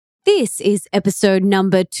This is episode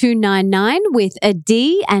number 299 with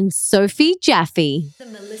Adi and Sophie Jaffe. The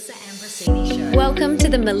Melissa Ambrosini Show. Welcome to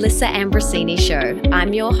the Melissa Ambrosini Show.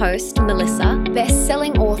 I'm your host, Melissa,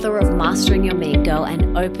 best-selling author of Mastering Your Mean Girl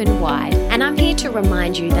and Open Wide. And I'm here to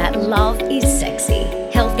remind you that love is sexy,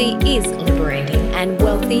 healthy is liberating, and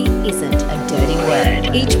wealthy isn't a dirty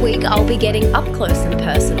word. Each week, I'll be getting up close and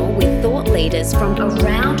personal with thought leaders from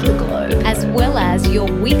around the globe, as well as your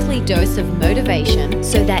weekly dose of motivation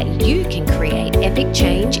so that you can create epic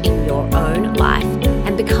change in your own life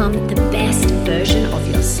and become the best version of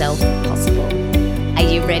yourself possible. Are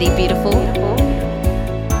you ready, beautiful?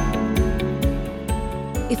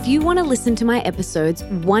 If you want to listen to my episodes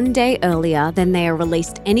one day earlier than they are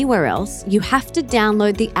released anywhere else, you have to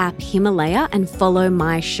download the app Himalaya and follow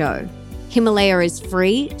my show. Himalaya is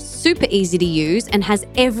free, super easy to use, and has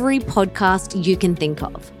every podcast you can think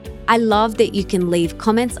of. I love that you can leave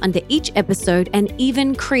comments under each episode and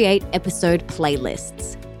even create episode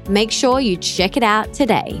playlists. Make sure you check it out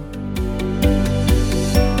today.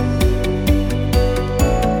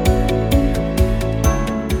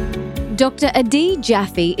 Dr. Adi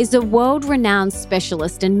Jaffe is a world-renowned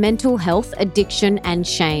specialist in mental health, addiction, and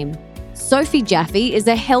shame. Sophie Jaffe is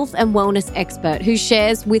a health and wellness expert who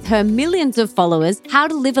shares with her millions of followers how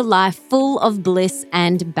to live a life full of bliss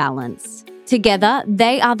and balance. Together,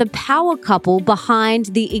 they are the power couple behind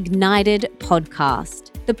the IGNTD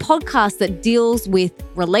podcast, the podcast that deals with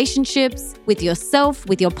relationships, with yourself,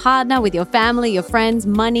 with your partner, with your family, your friends,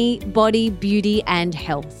 money, body, beauty, and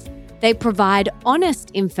health. They provide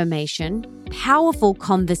honest information, powerful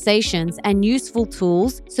conversations, and useful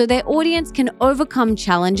tools so their audience can overcome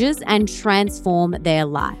challenges and transform their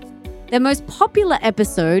life. Their most popular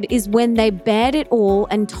episode is when they bared it all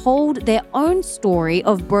and told their own story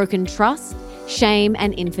of broken trust, shame,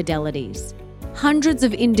 and infidelities. Hundreds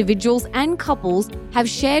of individuals and couples have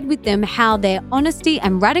shared with them how their honesty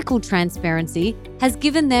and radical transparency has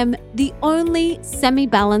given them the only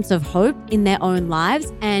semi-balance of hope in their own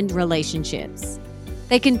lives and relationships.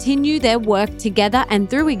 They continue their work together and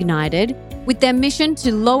through IGNTD with their mission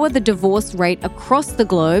to lower the divorce rate across the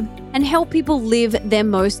globe and help people live their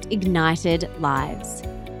most ignited lives.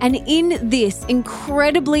 And in this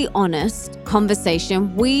incredibly honest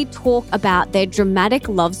conversation, we talk about their dramatic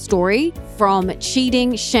love story from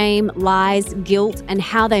cheating, shame, lies, guilt, and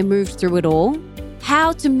how they moved through it all,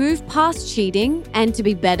 how to move past cheating and to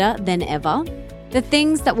be better than ever, the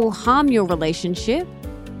things that will harm your relationship,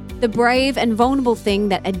 the brave and vulnerable thing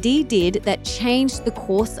that Adi did that changed the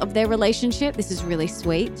course of their relationship. This is really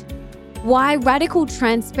sweet. Why radical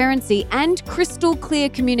transparency and crystal clear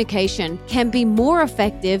communication can be more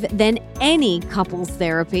effective than any couples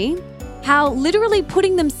therapy. How literally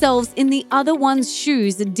putting themselves in the other one's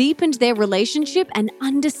shoes deepened their relationship and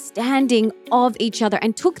understanding of each other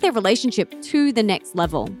and took their relationship to the next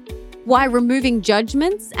level. Why removing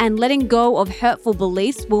judgments and letting go of hurtful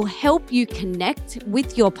beliefs will help you connect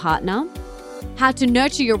with your partner. How to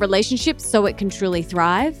nurture your relationship so it can truly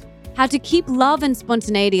thrive. How to keep love and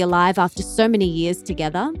spontaneity alive after so many years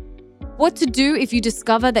together. What to do if you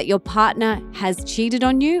discover that your partner has cheated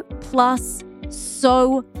on you, plus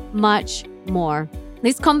so much more.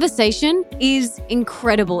 This conversation is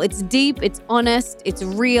incredible. It's deep, it's honest, it's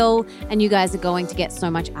real, and you guys are going to get so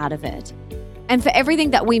much out of it. And for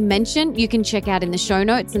everything that we mentioned, you can check out in the show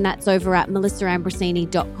notes, and that's over at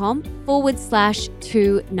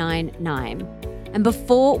melissaambrosini.com/299. And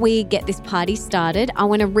before we get this party started, I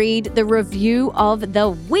want to read the review of the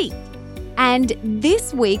week. And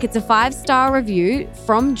this week, it's a 5-star review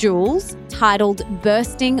from Jules titled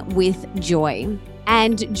Bursting with Joy.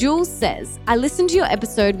 And Jules says, I listened to your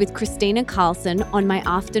episode with Christina Carlson on my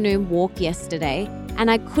afternoon walk yesterday,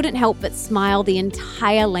 and I couldn't help but smile the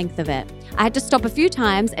entire length of it. I had to stop a few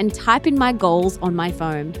times and type in my goals on my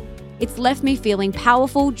phone. It's left me feeling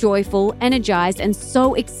powerful, joyful, energized, and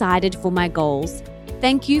so excited for my goals.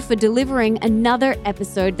 Thank you for delivering another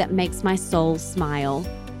episode that makes my soul smile.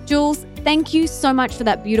 Jules, thank you so much for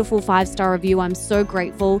that beautiful 5-star review. I'm so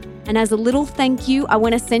grateful. And as a little thank you, I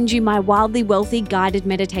want to send you my Wildly Wealthy guided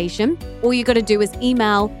meditation. All you got to do is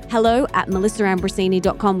email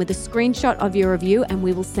hello@melissaambrosini.com with a screenshot of your review, and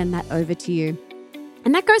we will send that over to you.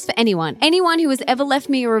 And that goes for anyone. Anyone who has ever left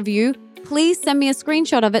me a review, please send me a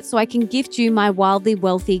screenshot of it so I can gift you my Wildly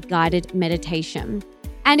Wealthy guided meditation.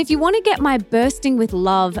 And if you want to get my Bursting with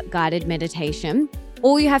Love guided meditation,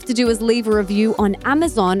 all you have to do is leave a review on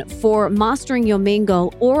Amazon for Mastering Your Mean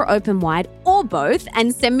Girl or Open Wide or both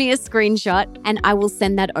and send me a screenshot and I will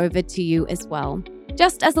send that over to you as well.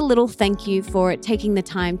 Just as a little thank you for taking the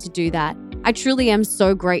time to do that. I I truly am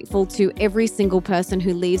so grateful to every single person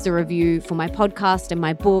who leaves a review for my podcast and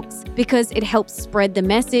my books because it helps spread the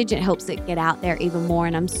message. It helps it get out there even more.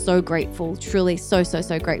 And I'm so grateful, truly so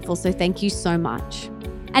grateful. So thank you so much.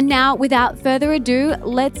 And now, without further ado,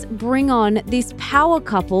 let's bring on this power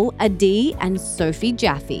couple, Adi and Sophie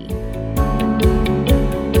Jaffe.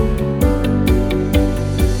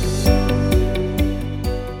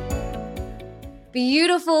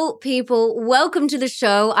 Beautiful people, welcome to the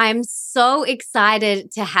show. I'm so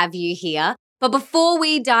excited to have you here. But before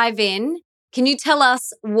we dive in, can you tell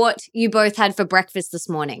us what you both had for breakfast this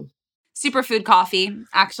morning? Superfood coffee,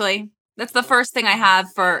 actually. That's the first thing I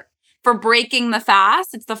have for breaking the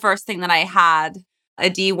fast. It's the first thing that I had.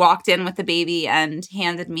 Adi walked in with the baby and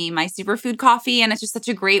handed me my superfood coffee. And it's just such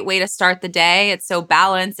a great way to start the day. It's so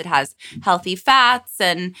balanced. It has healthy fats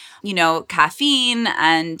and, caffeine,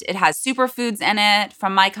 and it has superfoods in it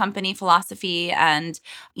from my company, Philosophy, and,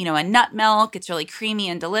 a nut milk. It's really creamy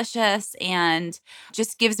and delicious and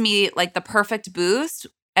just gives me like the perfect boost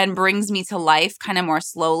and brings me to life kind of more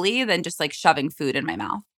slowly than just like shoving food in my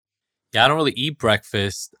mouth. Yeah, I don't really eat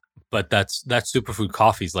breakfast, but that superfood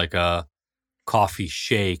coffee is like a coffee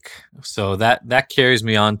shake. So that carries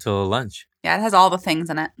me on till lunch. Yeah, it has all the things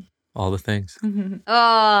in it. All the things.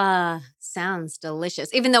 Oh, sounds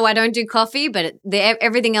delicious. Even though I don't do coffee, but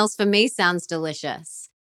everything else for me sounds delicious.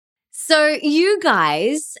 So you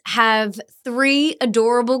guys have 3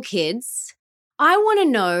 adorable kids. I want to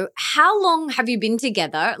know, how long have you been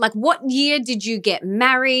together? Like, what year did you get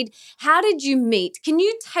married? How did you meet? Can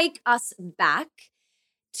you take us back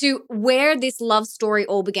to where this love story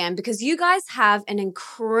all began? Because you guys have an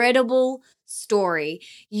incredible story.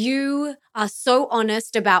 You are so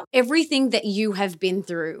honest about everything that you have been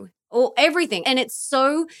through, or everything. And it's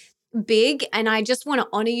so big. And I just want to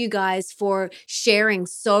honor you guys for sharing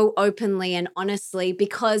so openly and honestly,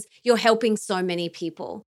 because you're helping so many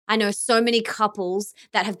people. I know so many couples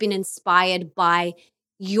that have been inspired by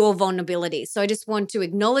your vulnerability. So I just want to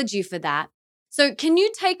acknowledge you for that. So can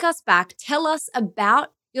you take us back? Tell us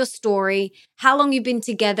about your story, how long you've been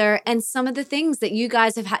together, and some of the things that you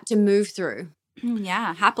guys have had to move through.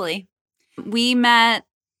 Yeah, happily. We met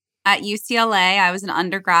at UCLA. I was an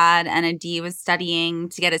undergrad and Adi was studying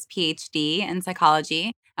to get his PhD in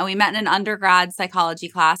psychology. And we met in an undergrad psychology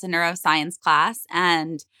class, a neuroscience class,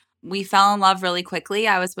 and we fell in love really quickly.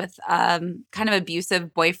 I was with kind of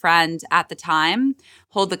abusive boyfriend at the time,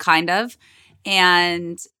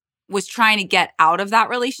 and was trying to get out of that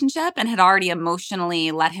relationship and had already emotionally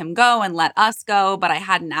let him go and let us go, but I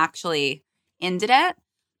hadn't actually ended it.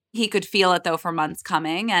 He could feel it though for months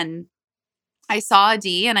coming. And I saw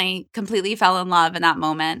Adi and I completely fell in love in that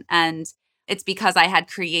moment. And it's because I had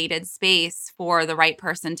created space for the right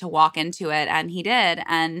person to walk into it, and he did.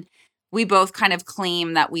 And we both kind of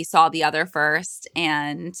claim that we saw the other first,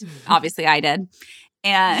 and obviously I did.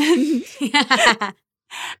 And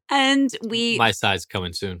and my side's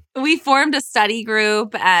coming soon. We formed a study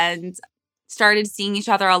group and started seeing each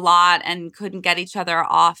other a lot and couldn't get each other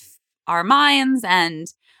off our minds and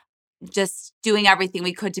just doing everything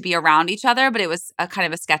we could to be around each other. But it was a kind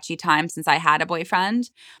of a sketchy time since I had a boyfriend.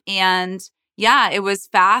 And yeah, it was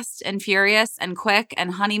fast and furious and quick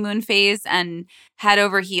and honeymoon phase and head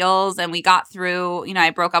over heels. And we got through, I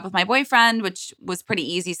broke up with my boyfriend, which was pretty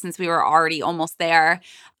easy since we were already almost there.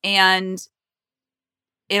 And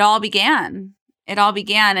it all began.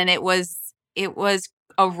 And it was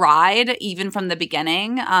a ride even from the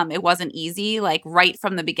beginning. It wasn't easy. Like right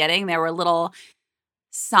from the beginning, there were little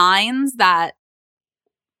signs that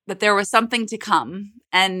there was something to come.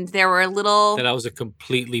 And there were that I was a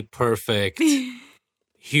completely perfect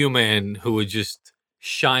human who would just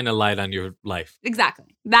shine a light on your life.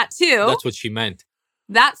 Exactly. That too. That's what she meant.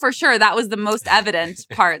 That for sure. That was the most evident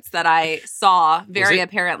parts that I saw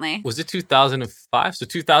apparently. Was it 2005? So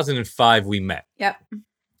 2005 we met. Yep.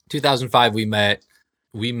 2005 we met.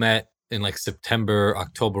 We met in like September,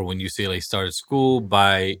 October when UCLA started school.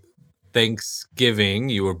 By Thanksgiving,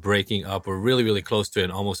 you were breaking up or really, really close to it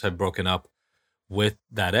and almost had broken up with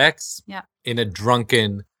that ex. Yeah. In a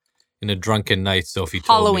drunken night, Sophie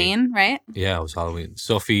told Halloween, right? Yeah, it was Halloween.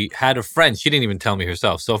 Sophie had a friend. She didn't even tell me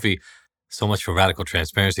herself. Sophie, so much for radical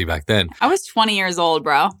transparency back then. I was 20 years old,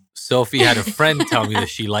 bro. Sophie had a friend tell me that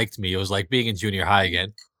she liked me. It was like being in junior high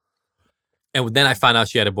again. And then I found out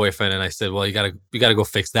she had a boyfriend, and I said, "Well, you gotta go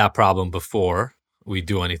fix that problem before we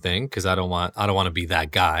do anything, because I don't want to be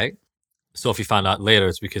that guy." Sophie found out later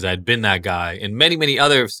it's because I'd been that guy in many, many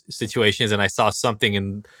other situations, and I saw something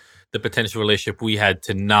in the potential relationship we had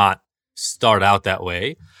to not start out that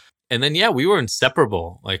way. And then, yeah, we were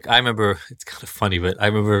inseparable. Like, I remember, it's kind of funny, but I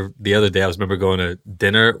remember the other day, I remember going to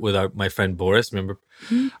dinner with my friend Boris, remember?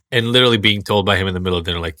 Mm-hmm. And literally being told by him in the middle of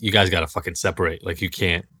dinner, like, you guys got to fucking separate. Like, you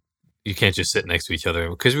can't just sit next to each other.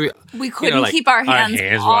 Because we couldn't keep our hands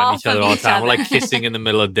on each other all the time. We're like kissing in the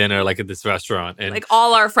middle of dinner, like at this restaurant. And like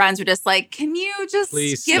all our friends were just like, can you just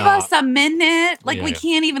give us a minute? Like we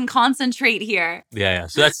can't even concentrate here. Yeah.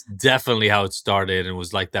 So that's definitely how it started and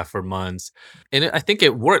was like that for months. And I think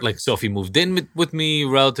it worked. Like Sophie moved in with me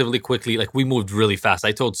relatively quickly. Like we moved really fast.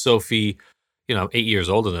 I told Sophie, 8 years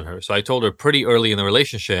older than her. So I told her pretty early in the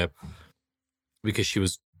relationship because she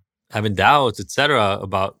was having doubts, etc.,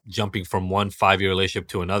 about jumping from one 5-year relationship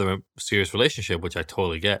to another serious relationship, which I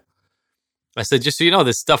totally get. I said, just so you know,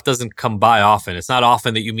 this stuff doesn't come by often. It's not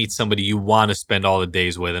often that you meet somebody you want to spend all the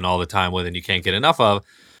days with and all the time with and you can't get enough of.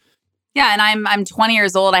 Yeah, and I'm 20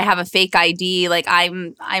 years old. I have a fake ID. Like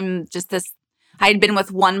I'm just this. I had been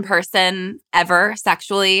with one person ever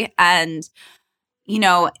sexually, and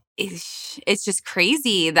it's just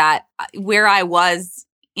crazy that where I was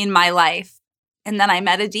in my life. And then I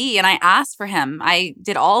met Adi and I asked for him. I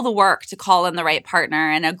did all the work to call in the right partner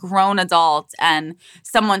and a grown adult and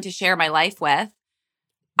someone to share my life with.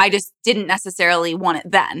 I just didn't necessarily want it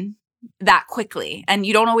then that quickly. And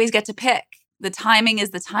you don't always get to pick. The timing is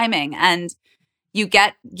the timing. And you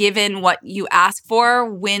get given what you ask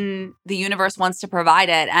for when the universe wants to provide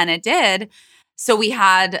it. And it did. So we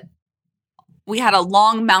had a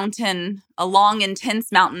long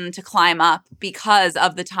intense mountain to climb up because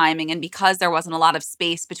of the timing and because there wasn't a lot of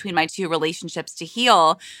space between my two relationships to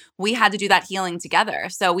heal. We had to do that healing together.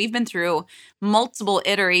 So we've been through multiple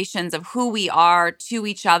iterations of who we are to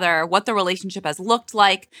each other, what the relationship has looked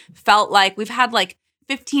like, felt like. We've had like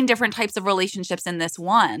 15 different types of relationships in this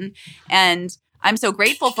one. And I'm so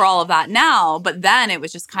grateful for all of that now. But then it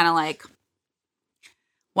was just kind of like,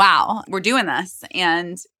 wow, we're doing this.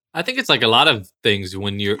 And I think it's like a lot of things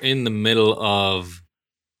when you're in the middle of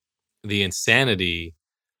the insanity,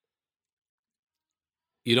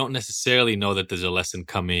 you don't necessarily know that there's a lesson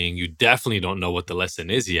coming. You definitely don't know what the lesson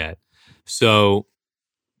is yet. So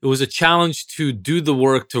it was a challenge to do the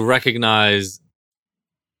work to recognize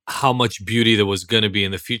how much beauty there was going to be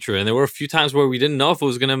in the future. And there were a few times where we didn't know if it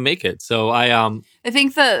was going to make it. So I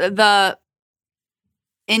think the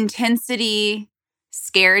intensity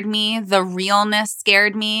scared me. The realness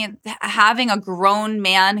scared me. Having a grown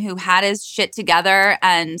man who had his shit together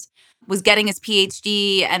and was getting his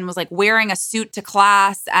PhD and was like wearing a suit to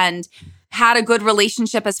class and had a good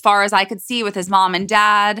relationship as far as I could see with his mom and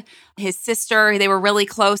dad, his sister, they were really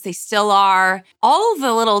close. They still are. All of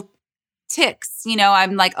the little ticks,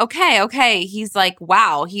 I'm like, okay. He's like,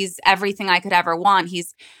 wow, he's everything I could ever want.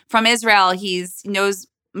 He's from Israel. He knows,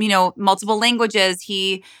 multiple languages.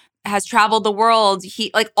 He has traveled the world.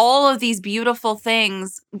 He like all of these beautiful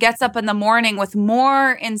things, gets up in the morning with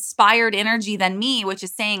more inspired energy than me, which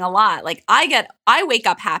is saying a lot. Like I wake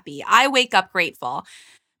up happy. I wake up grateful.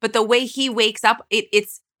 But the way he wakes up,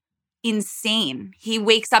 it's insane. He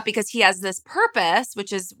wakes up because he has this purpose,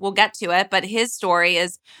 which is, we'll get to it, but his story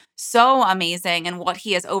is so amazing. And what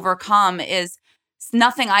he has overcome is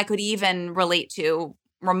nothing I could even relate to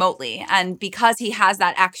remotely. And because he has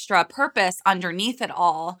that extra purpose underneath it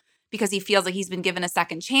all, because he feels like he's been given a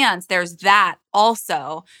second chance, there's that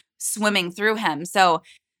also swimming through him. So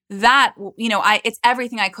that, it's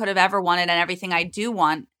everything I could have ever wanted and everything I do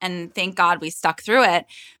want. And thank God we stuck through it.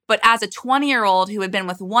 But as a 20-year-old who had been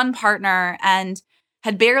with one partner and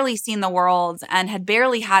had barely seen the world and had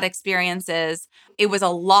barely had experiences, it was a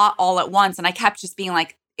lot all at once. And I kept just being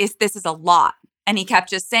like, this is a lot. And he kept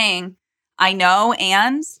just saying, I know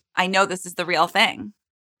this is the real thing.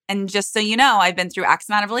 And just so you know, I've been through X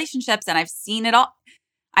amount of relationships and I've seen it all.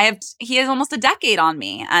 He has almost a decade on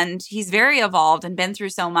me and he's very evolved and been through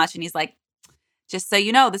so much. And he's like, just so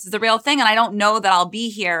you know, this is the real thing. And I don't know that I'll be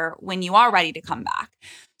here when you are ready to come back.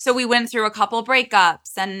 So we went through a couple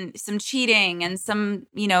breakups and some cheating and some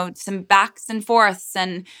backs and forths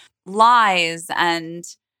and lies and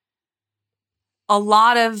a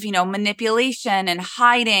lot of, manipulation and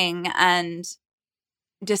hiding and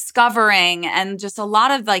discovering and just a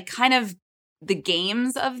lot of like kind of the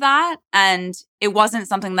games of that. And it wasn't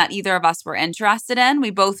something that either of us were interested in.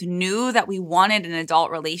 We both knew that we wanted an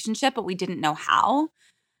adult relationship, but we didn't know how,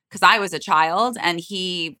 because I was a child and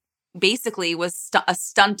he basically was a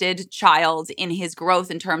stunted child in his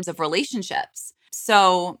growth in terms of relationships.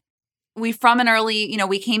 So we from an early,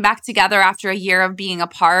 we came back together after a year of being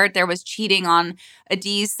apart. There was cheating on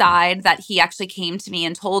Adi's side that he actually came to me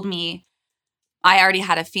and told me. I already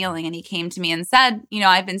had a feeling, and he came to me and said,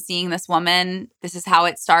 I've been seeing this woman. This is how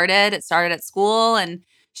it started. It started at school, and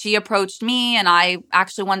she approached me and I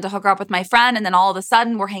actually wanted to hook her up with my friend. And then all of a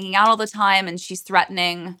sudden we're hanging out all the time and she's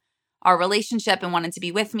threatening our relationship and wanted to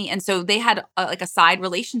be with me. And so they had a side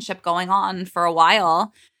relationship going on for a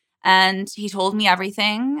while. And he told me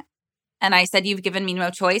everything. And I said, you've given me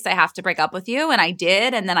no choice. I have to break up with you. And I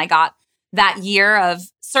did. And then I got that year of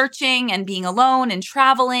searching and being alone and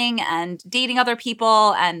traveling and dating other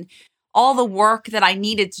people and all the work that I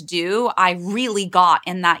needed to do, I really got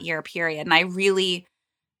in that year period. And I really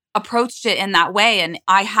approached it in that way. And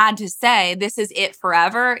I had to say, this is it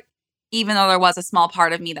forever, even though there was a small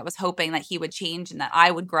part of me that was hoping that he would change and that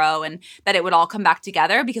I would grow and that it would all come back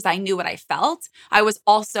together because I knew what I felt. I was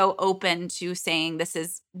also open to saying, this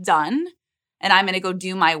is done and I'm going to go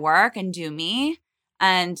do my work and do me.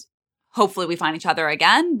 And hopefully we find each other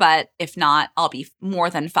again. But if not, I'll be more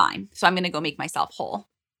than fine. So I'm going to go make myself whole.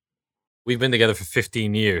 We've been together for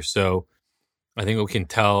 15 years. So I think we can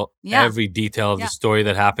tell every detail of the story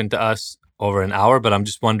that happened to us over an hour. But I'm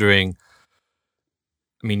just wondering,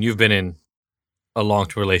 I mean, you've been in a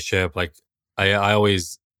long-term relationship. Like I don't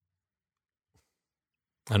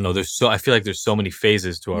know. I feel like there's so many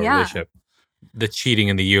phases to our relationship. The cheating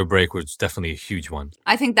and the year break was definitely a huge one.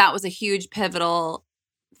 I think that was a huge pivotal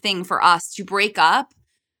thing for us to break up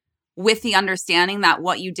with the understanding that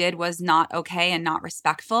what you did was not okay and not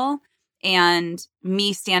respectful. And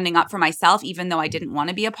me standing up for myself, even though I didn't want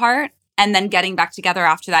to be a part, and then getting back together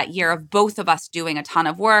after that year of both of us doing a ton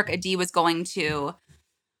of work. Adi was going to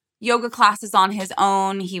yoga classes on his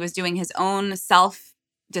own. He was doing his own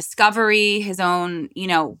self-discovery, his own,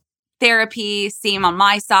 therapy, same on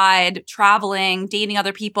my side, traveling, dating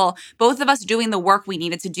other people, both of us doing the work we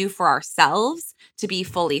needed to do for ourselves to be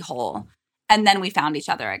fully whole. And then we found each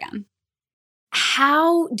other again.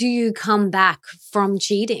 How do you come back from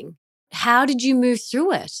cheating? How did you move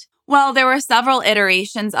through it? Well, there were several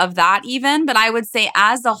iterations of that even, but I would say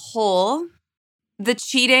as a whole, the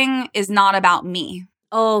cheating is not about me.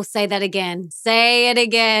 Oh, say that again. Say it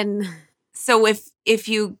again. So if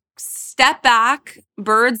you step back,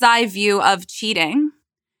 bird's eye view of cheating,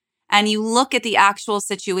 and you look at the actual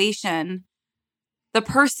situation, the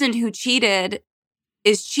person who cheated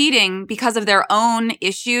is cheating because of their own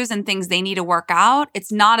issues and things they need to work out.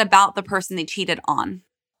 It's not about the person they cheated on.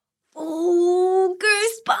 Oh,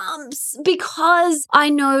 goosebumps. Because I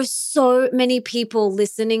know so many people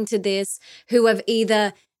listening to this who have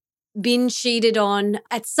either been cheated on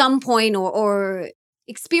at some point or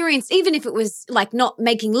experienced, even if it was like not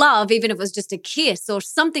making love, even if it was just a kiss or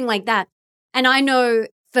something like that. And I know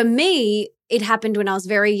for me, it happened when I was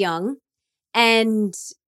very young and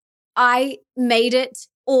I made it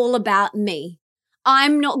all about me.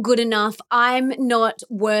 I'm not good enough. I'm not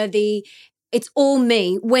worthy. It's all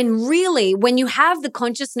me. When really, when you have the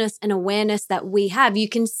consciousness and awareness that we have, you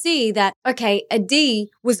can see that, okay, Adi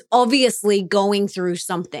was obviously going through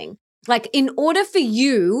something. Like in order for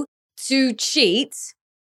you to cheat,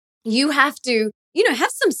 you have to,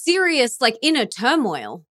 have some serious like inner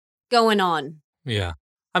turmoil going on. Yeah.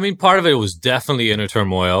 I mean, part of it was definitely inner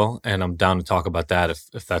turmoil, and I'm down to talk about that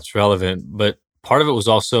if that's relevant. But part of it was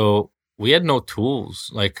also, we had no tools.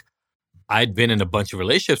 Like, I'd been in a bunch of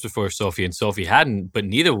relationships before Sophie, and Sophie hadn't, but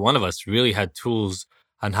neither one of us really had tools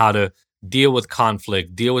on how to deal with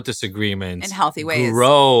conflict, deal with disagreements. In healthy ways.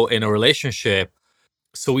 Grow in a relationship.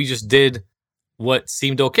 So we just did what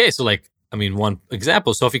seemed okay. So one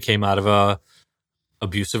example, Sophie came out of a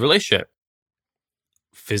abusive relationship.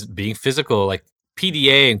 Being physical, like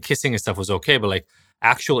PDA and kissing and stuff was okay, but like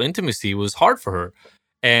actual intimacy was hard for her.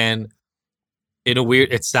 And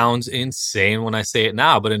it sounds insane when I say it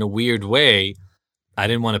now, but in a weird way, I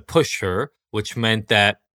didn't want to push her, which meant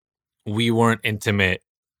that we weren't intimate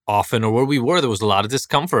often, or where we were, there was a lot of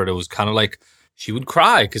discomfort. It was kind of like she would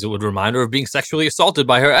cry because it would remind her of being sexually assaulted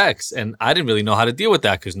by her ex. And I didn't really know how to deal with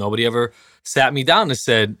that because nobody ever sat me down and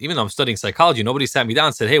said, even though I'm studying psychology, nobody sat me down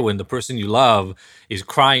and said, hey, when the person you love is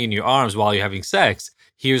crying in your arms while you're having sex,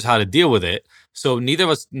 here's how to deal with it. So neither of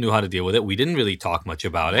us knew how to deal with it. We didn't really talk much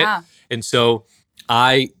about it. And so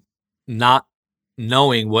not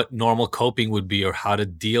knowing what normal coping would be or how to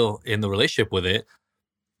deal in the relationship with it,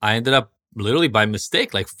 I ended up literally by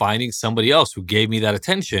mistake, like finding somebody else who gave me that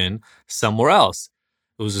attention somewhere else.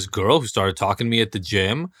 It was this girl who started talking to me at the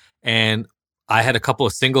gym, and I had a couple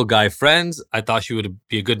of single guy friends. I thought she would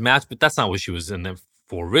be a good match, but that's not what she was in there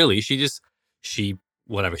for, really. She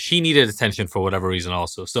needed attention for whatever reason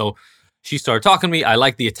also. So she started talking to me. I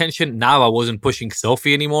liked the attention. Now I wasn't pushing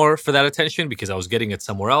Sophie anymore for that attention because I was getting it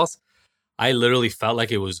somewhere else. I literally felt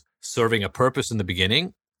like it was serving a purpose in the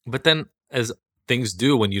beginning, but then as things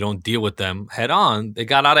do when you don't deal with them head on, they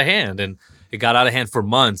got out of hand. And it got out of hand for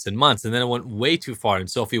months and months. And then it went way too far. And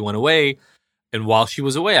Sophie went away. And while she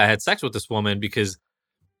was away, I had sex with this woman because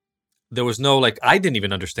there was no, like, I didn't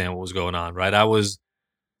even understand what was going on, right? I was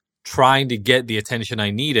trying to get the attention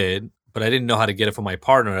I needed, but I didn't know how to get it from my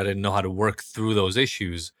partner. I didn't know how to work through those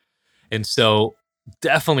issues. And so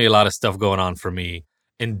definitely a lot of stuff going on for me,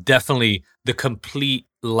 and definitely the complete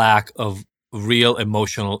lack of real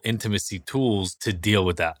emotional intimacy tools to deal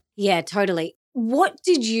with that. Yeah, totally. What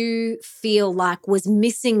did you feel like was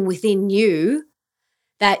missing within you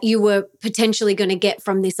that you were potentially going to get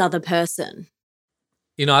from this other person?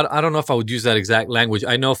 You know, I don't know if I would use that exact language.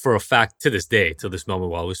 I know for a fact to this day, to this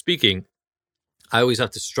moment while I was speaking, I always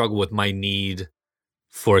have to struggle with my need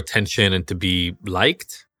for attention and to be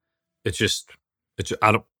liked. It's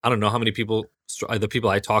I don't know how many people, the people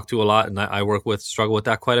I talk to a lot and I work with, struggle with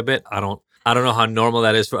that quite a bit. I don't know how normal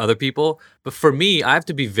that is for other people, but for me, I have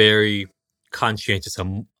to be very conscientious.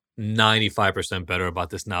 I'm 95% better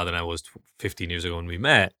about this now than I was 15 years ago when we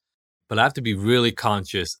met, but I have to be really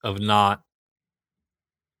conscious of not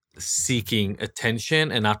seeking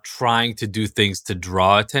attention and not trying to do things to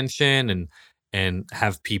draw attention and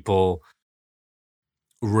have people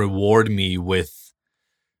reward me with,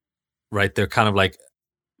 right, they're kind of like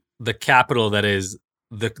the capital that is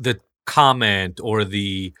the comment or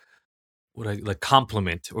the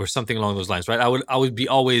compliment or something along those lines, right? I would be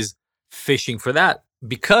always fishing for that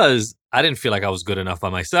because I didn't feel like I was good enough by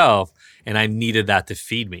myself and I needed that to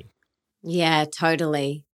feed me. Yeah,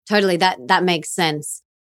 totally. Totally. That makes sense.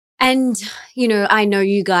 And, you know, I know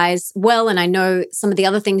you guys well, and I know some of the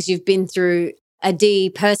other things you've been through.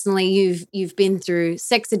 Adi, personally, you've been through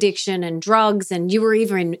sex addiction and drugs, and you were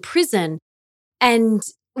even in prison. And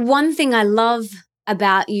one thing I love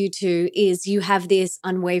about you two is you have this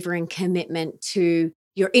unwavering commitment to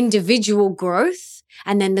your individual growth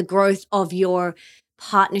and then the growth of your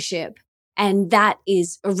partnership. And that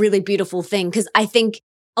is a really beautiful thing, because I think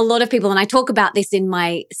a lot of people, and I talk about this in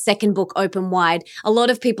my second book, Open Wide, a lot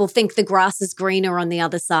of people think the grass is greener on the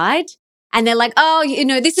other side. And they're like, oh, you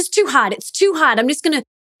know, this is too hard. It's too hard. I'm just going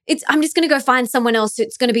to go find someone else.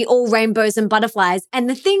 It's going to be all rainbows and butterflies. And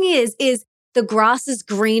the thing is the grass is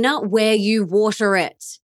greener where you water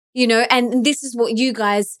it, you know, and this is what you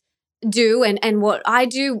guys do and what I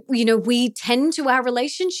do. You know, we tend to our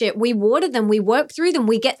relationship. We water them. We work through them.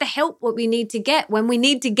 We get the help what we need to get when we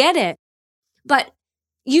need to get it. But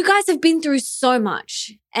you guys have been through so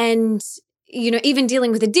much, and, you know, even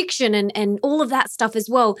dealing with addiction and all of that stuff as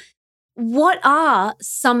well. What are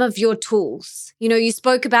some of your tools? You know, you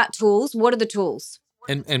spoke about tools. What are the tools?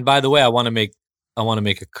 And by the way, I want to make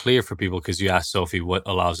it clear for people, because you asked Sophie what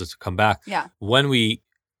allows us to come back. Yeah. When we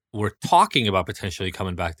were talking about potentially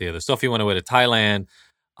coming back together, Sophie went away to Thailand.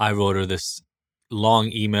 I wrote her this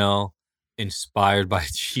long email inspired by a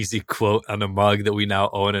cheesy quote on a mug that we now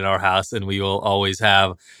own in our house and we will always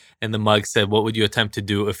have. And the mug said, "What would you attempt to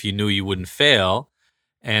do if you knew you wouldn't fail?"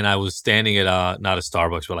 And I was standing at not a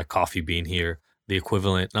Starbucks, but like Coffee Bean here, the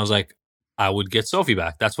equivalent. And I was like, I would get Sophie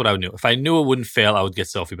back. That's what I would do. If I knew it wouldn't fail, I would get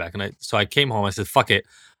Sophie back. And so I came home. I said, fuck it.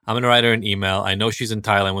 I'm going to write her an email. I know she's in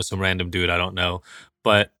Thailand with some random dude I don't know,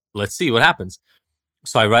 but let's see what happens.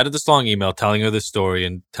 So I write her this long email telling her this story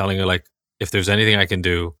and telling her, like, if there's anything I can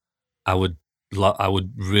do, I would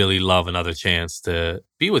really love another chance to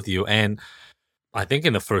be with you. And I think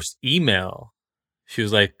in the first email, she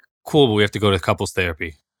was like, cool, but we have to go to couples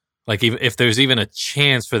therapy. Like, even if there's even a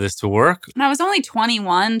chance for this to work. And I was only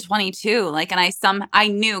 21, 22. Like, and I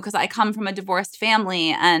knew, because I come from a divorced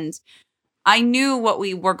family, and I knew what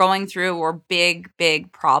we were going through were big,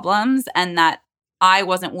 big problems, and that I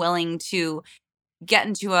wasn't willing to get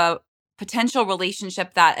into a potential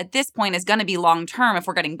relationship that at this point is going to be long-term if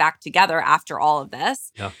we're getting back together after all of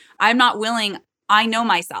this. Yeah. I'm not willing. I know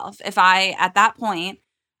myself. At that point,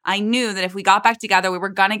 I knew that if we got back together, we were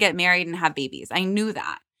going to get married and have babies. I knew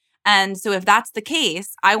that. And so if that's the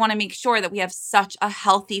case, I want to make sure that we have such a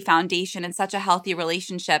healthy foundation and such a healthy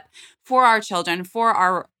relationship for our children, for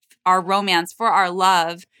our romance, for our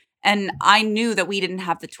love. And I knew that we didn't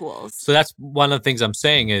have the tools. So that's one of the things I'm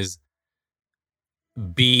saying is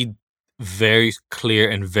be very clear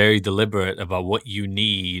and very deliberate about what you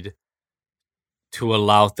need to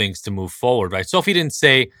allow things to move forward, right? Sophie didn't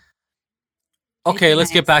say, okay,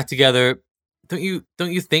 let's get back together. Don't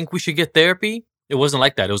you think we should get therapy? It wasn't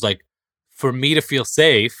like that. It was like, for me to feel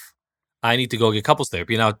safe, I need to go get couples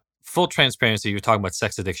therapy. Now, full transparency, you're talking about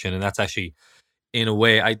sex addiction, and that's actually, in a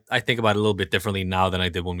way, I think about it a little bit differently now than I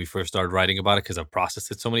did when we first started writing about it, because I've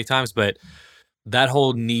processed it so many times. But that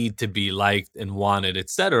whole need to be liked and wanted,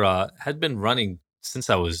 etc., had been running since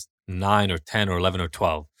I was 9 or 10 or 11 or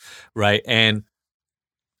 12, right? And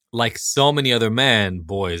like so many other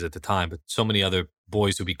boys at the time, but so many other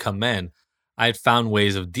boys who become men, I had found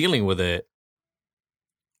ways of dealing with it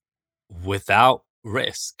without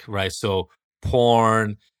risk, right? So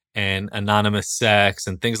porn and anonymous sex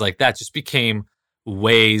and things like that just became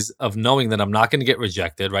ways of knowing that I'm not going to get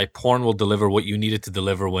rejected, right? Porn will deliver what you need it to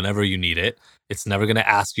deliver whenever you need it. It's never going to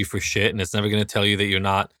ask you for shit, and it's never going to tell you that you're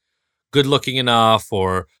not good looking enough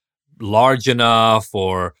or large enough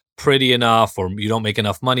or pretty enough or you don't make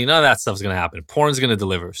enough money. None of that stuff's going to happen. Porn's going to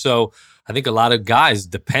deliver. So I think a lot of guys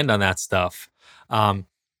depend on that stuff. And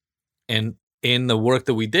in the work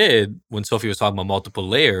that we did, when Sophie was talking about multiple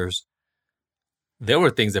layers, there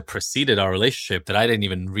were things that preceded our relationship that I didn't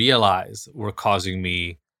even realize were causing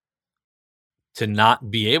me to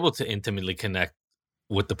not be able to intimately connect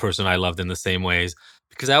with the person I loved in the same ways,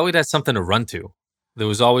 because I always had something to run to. There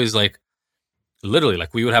was always literally,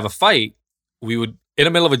 we would have a fight. We would, in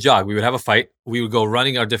the middle of a jog, we would have a fight. We would go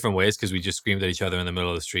running our different ways because we just screamed at each other in the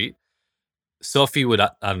middle of the street. Sophie would,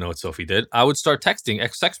 I don't know what Sophie did. I would start texting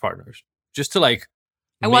ex-sex partners just to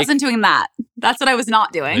I wasn't doing that. That's what I was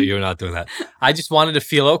not doing. No, you're not doing that. I just wanted to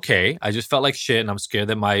feel okay. I just felt like shit, and I'm scared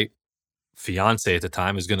that my fiance at the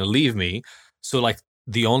time is going to leave me. So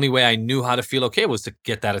the only way I knew how to feel okay was to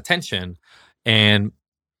get that attention. And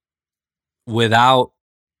without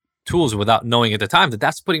tools, without knowing at the time that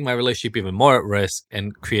that's putting my relationship even more at risk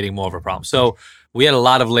and creating more of a problem. So we had a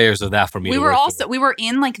lot of layers of that for me. We were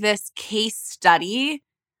in this case study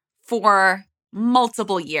for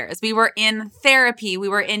multiple years. We were in therapy. We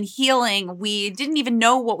were in healing. We didn't even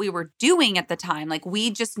know what we were doing at the time. We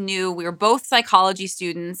just knew we were both psychology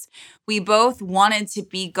students. We both wanted to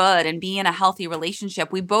be good and be in a healthy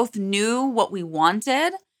relationship. We both knew what we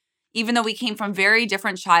wanted, even though we came from very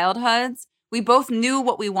different childhoods. We both knew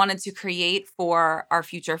what we wanted to create for our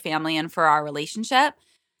future family and for our relationship.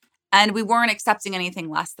 And we weren't accepting anything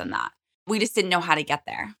less than that. We just didn't know how to get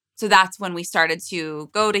there. So that's when we started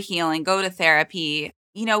to go to healing, go to therapy,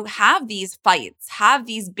 have these fights, have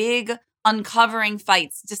these big uncovering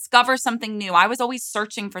fights, discover something new. I was always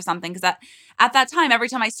searching for something because at that time, every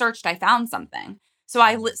time I searched, I found something. So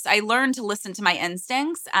I learned to listen to my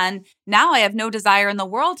instincts. And now I have no desire in the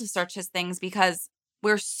world to search his things because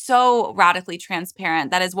we're so radically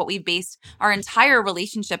transparent. That is what we've based our entire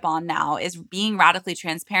relationship on now, is being radically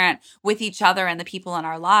transparent with each other and the people in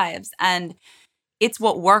our lives. And it's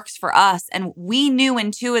what works for us. And we knew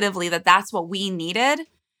intuitively that that's what we needed.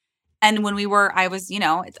 And when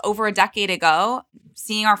it's over a decade ago,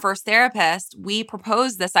 seeing our first therapist, we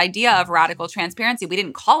proposed this idea of radical transparency. We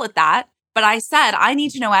didn't call it that, but I said, I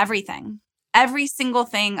need to know everything. Every single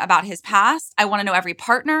thing about his past. I want to know every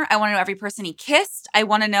partner. I want to know every person he kissed. I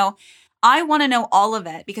want to know all of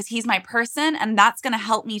it because he's my person, and that's going to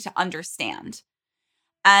help me to understand.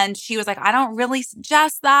 And she was like, I don't really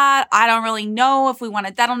suggest that. I don't really know if we want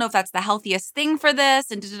to, I don't know if that's the healthiest thing for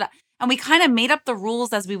this. And we kind of made up the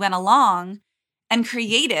rules as we went along and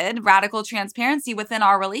created radical transparency within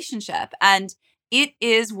our relationship. And it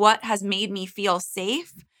is what has made me feel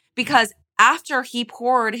safe, because after he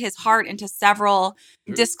poured his heart into several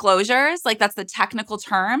disclosures, that's the technical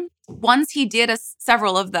term, once he did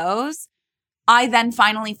several of those, I then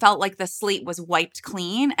finally felt like the slate was wiped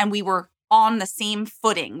clean and we were on the same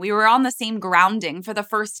footing. We were on the same grounding for the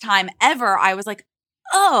first time ever. I was like,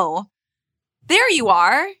 oh, there you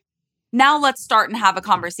are. Now let's start and have a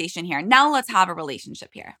conversation here. Now let's have a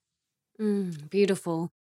relationship here.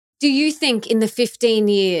 Beautiful. Do you think in the 15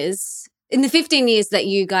 years that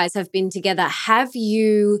you guys have been together, have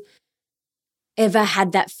you ever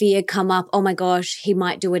had that fear come up? Oh my gosh, he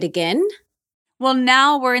might do it again? Well,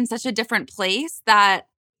 now we're in such a different place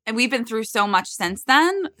and we've been through so much since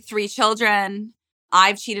then. 3 children.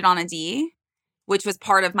 I've cheated on Adi, which was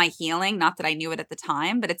part of my healing. Not that I knew it at the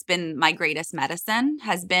time, but it's been my greatest medicine,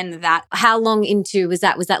 has been that. How long into was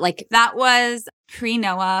that? Was that That was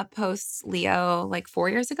pre-Noah, post-Leo, 4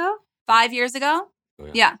 years ago? 5 years ago? Oh,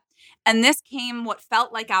 yeah. And this came what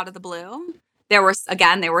felt like out of the blue. There were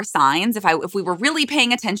signs. If we were really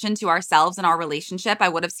paying attention to ourselves and our relationship, I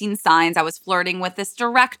would have seen signs. I was flirting with this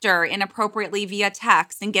director inappropriately via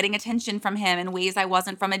text and getting attention from him in ways I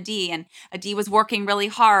wasn't from Adi. And Adi was working really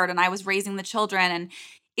hard and I was raising the children. And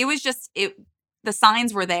it was the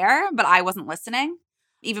signs were there, but I wasn't listening.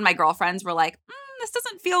 Even my girlfriends were like, this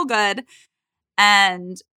doesn't feel good.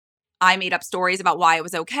 And I made up stories about why it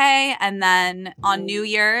was okay. And then on New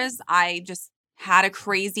Year's, I just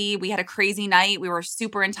we had a crazy night. We were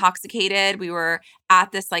super intoxicated. We were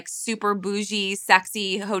at this super bougie,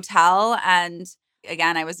 sexy hotel. And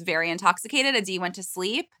again, I was very intoxicated. Adi went to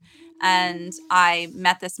sleep and I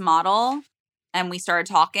met this model and we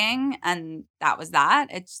started talking, and that was that.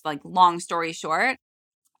 It's like long story short.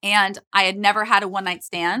 And I had never had a one-night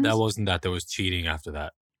stand. That wasn't that. There was cheating after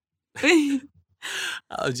that. I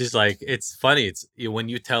was just like, it's funny. It's when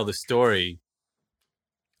you tell the story,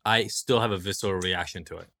 I still have a visceral reaction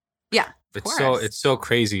to it. Yeah, it's so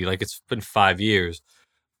crazy. Like, it's been 5 years,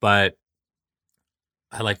 but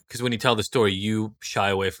I like, because when you tell the story, you shy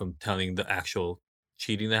away from telling the actual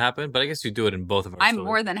cheating that happened, but I guess you do it in both of our I'm stories.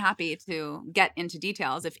 more than happy to get into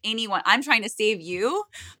details. If anyone, I'm trying to save you,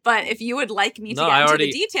 but if you would like me to get into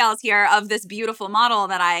the details here of this beautiful model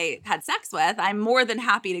that I had sex with, I'm more than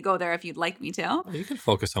happy to go there if you'd like me to. You can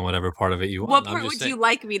focus on whatever part of it you want. What part would you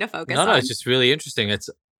like me to focus on? No, it's just really interesting.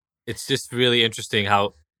 It's just really interesting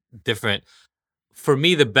how different. For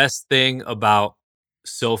me, the best thing about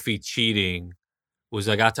Sophie cheating was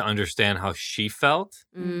I got to understand how she felt.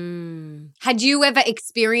 Had you ever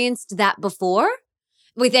experienced that before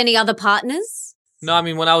with any other partners? No, I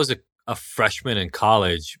mean, when I was a freshman in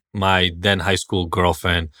college, my then high school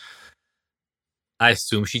girlfriend, I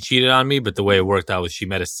assume she cheated on me, but the way it worked out was she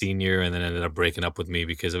met a senior and then ended up breaking up with me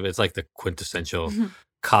because of it's like the quintessential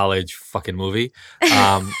college fucking movie.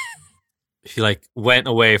 She like went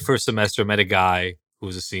away first semester, met a guy who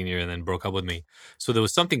was a senior, and then broke up with me. So there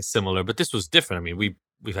was something similar, but this was different. I mean,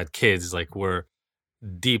 we've had kids, like we're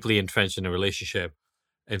deeply entrenched in a relationship.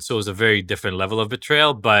 And so it was a very different level of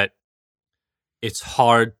betrayal, but it's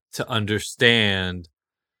hard to understand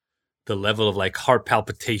the level of like heart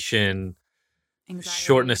palpitation, anxiety,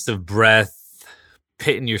 shortness of breath,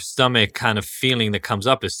 pit in your stomach kind of feeling that comes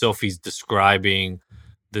up as Sophie's describing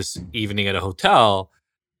this evening at a hotel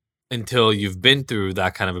until you've been through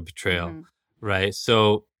that kind of a betrayal. Right.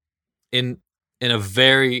 So in a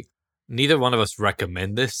very, neither one of us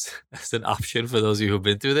recommend this as an option for those of you who've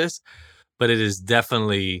been through this, but it is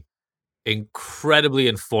definitely incredibly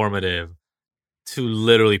informative to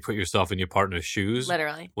literally put yourself in your partner's shoes.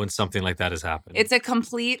 Literally. When something like that has happened. It's a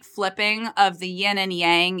complete flipping of the yin and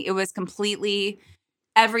yang. It was completely,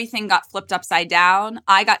 everything got flipped upside down.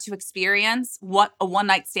 I got to experience what a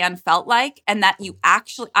one-night stand felt like, and that you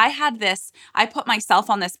actually, I put myself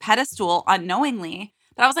on this pedestal unknowingly,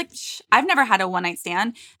 but I was like, I've never had a one-night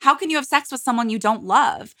stand. How can you have sex with someone you don't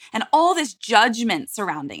love? And all this judgment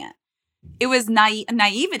surrounding it. It was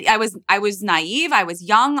naivety. I was naive, I was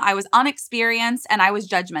young, I was unexperienced, and I was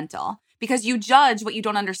judgmental because you judge what you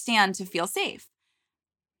don't understand to feel safe.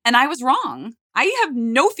 And I was wrong. I have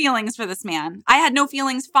no feelings for this man. I had no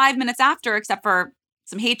feelings 5 minutes after, except for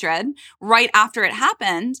some hatred right after it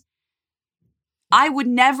happened. I would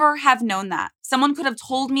never have known that. Someone could have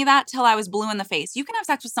told me that till I was blue in the face. You can have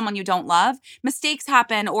sex with someone you don't love. Mistakes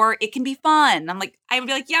happen, or it can be fun. I would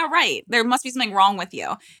be like, yeah, right. There must be something wrong with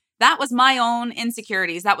you. That was my own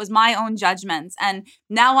insecurities. That was my own judgments. And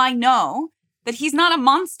now I know that he's not a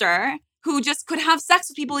monster who just could have sex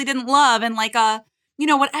with people he didn't love and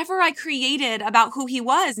whatever I created about who he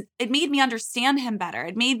was, it made me understand him better.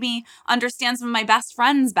 It made me understand some of my best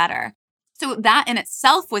friends better. So that in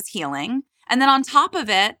itself was healing. And then on top of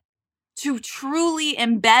it, to truly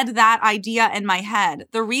embed that idea in my head,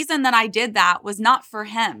 the reason that I did that was not for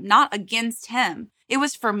him, not against him. It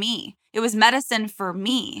was for me. It was medicine for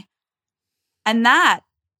me. And that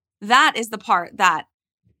is the part that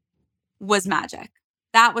was magic.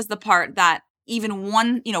 That was the part that even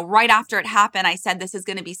right after it happened, I said, this is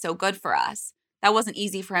going to be so good for us. That wasn't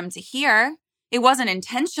easy for him to hear. It wasn't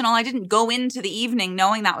intentional. I didn't go into the evening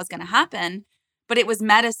knowing that was going to happen, but it was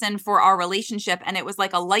medicine for our relationship. And it was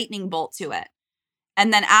like a lightning bolt to it.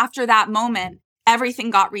 And then after that moment,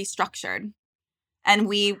 everything got restructured and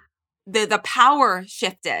the power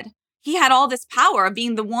shifted. He had all this power of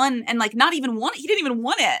being the one and he didn't even want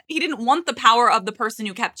it. He didn't want the power of the person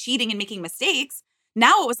who kept cheating and making mistakes.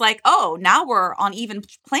 Now it was like, oh, now we're on even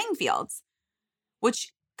playing fields,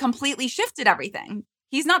 which completely shifted everything.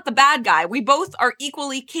 He's not the bad guy. We both are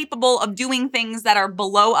equally capable of doing things that are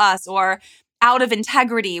below us or out of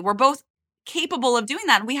integrity. We're both capable of doing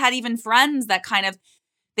that. And we had even friends that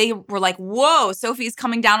they were like, whoa, Sophie's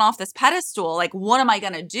coming down off this pedestal. Like, what am I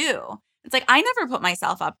going to do? It's like, I never put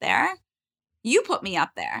myself up there. You put me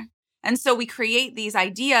up there. And so we create these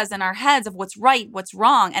ideas in our heads of what's right, what's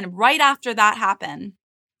wrong. And right after that happened,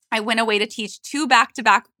 I went away to teach 2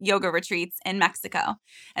 back-to-back yoga retreats in Mexico.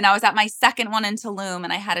 And I was at my second one in Tulum,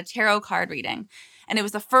 and I had a tarot card reading. And it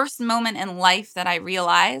was the first moment in life that I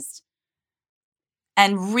realized,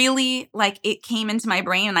 and really it came into my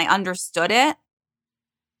brain and I understood it,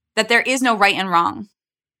 that there is no right and wrong.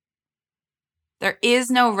 There is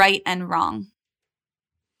no right and wrong.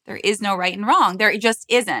 There is no right and wrong. There just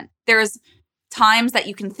isn't. There's times that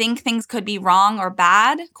you can think things could be wrong or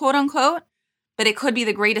bad, quote unquote, but it could be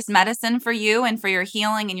the greatest medicine for you and for your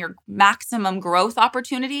healing and your maximum growth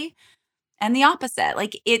opportunity. And the opposite,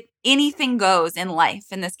 anything goes in life,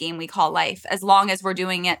 in this game we call life, as long as we're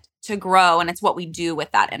doing it to grow, and it's what we do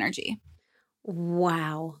with that energy.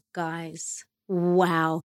 Wow, guys.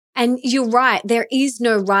 Wow. And you're right. There is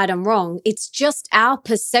no right and wrong. It's just our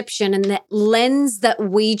perception and the lens that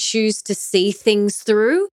we choose to see things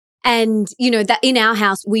through. And, that in our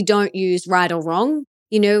house, we don't use right or wrong.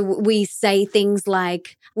 We say things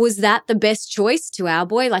like, was that the best choice to our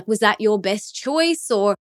boy? Like, was that your best choice?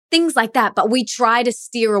 Or things like that. But we try to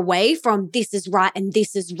steer away from this is right and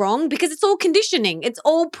this is wrong because it's all conditioning. It's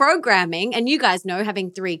all programming. And you guys know,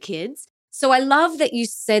 having 3 kids. So I love that you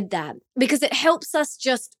said that because it helps us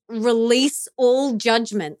just release all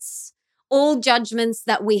judgments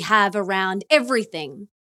that we have around everything.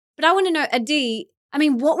 But I want to know, Adi,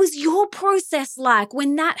 what was your process like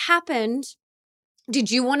when that happened?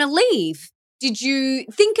 Did you want to leave? Did you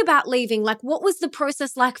think about leaving? What was the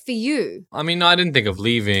process like for you? No, I didn't think of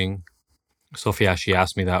leaving. Sophie actually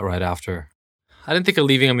asked me that right after. I didn't think of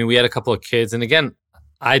leaving. We had a couple of kids. And again,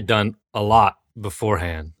 I'd done a lot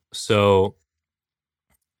beforehand. So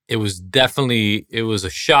it was a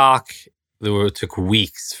shock. It took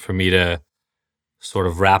weeks for me to sort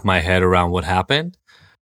of wrap my head around what happened.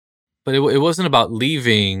 But it wasn't about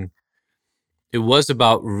leaving. It was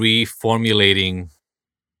about reformulating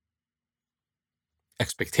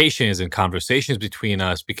expectations and conversations between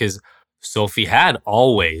us, because Sophie had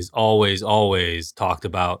always talked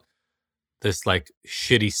about this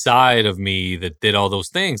shitty side of me that did all those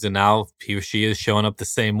things. And now he or she is showing up the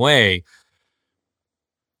same way.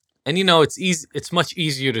 And, it's much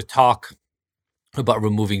easier to talk about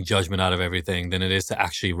removing judgment out of everything than it is to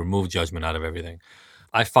actually remove judgment out of everything.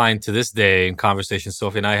 I find to this day in conversations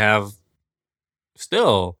Sophie and I have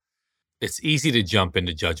still, it's easy to jump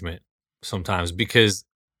into judgment sometimes because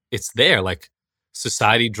it's there.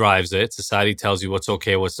 Society drives it. Society tells you what's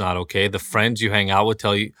okay, what's not okay. The friends you hang out with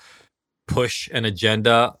tell you, push an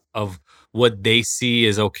agenda of what they see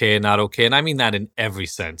is okay and not okay. And I mean that in every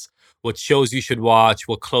sense. What shows you should watch,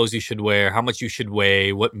 what clothes you should wear, how much you should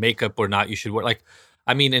weigh, what makeup or not you should wear.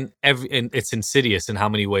 And it's insidious in how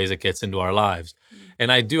many ways it gets into our lives.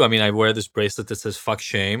 And I do. I wear this bracelet that says fuck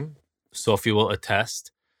shame. Sophie will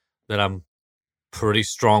attest that I'm pretty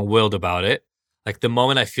strong-willed about it. The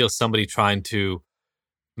moment I feel somebody trying to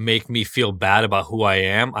make me feel bad about who I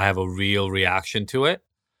am, I have a real reaction to it.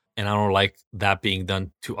 And I don't like that being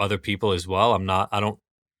done to other people as well. I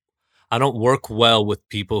don't work well with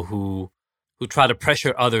people who try to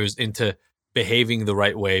pressure others into behaving the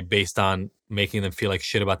right way based on making them feel like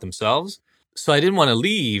shit about themselves. So I didn't want to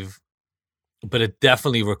leave, but it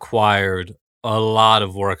definitely required a lot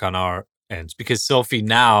of work on our ends, because Sophie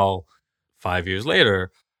now, 5 years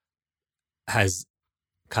later, has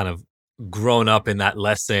kind of grown up in that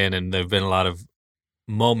lesson, and there have been a lot of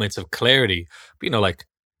moments of clarity. But,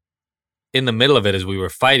 in the middle of it as we were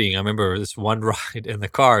fighting, I remember this one ride in the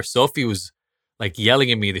car, Sophie was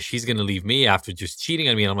yelling at me that she's going to leave me after just cheating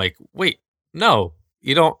on me. And I'm like, wait, no,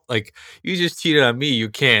 you don't, you just cheated on me. You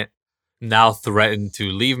can't now threaten to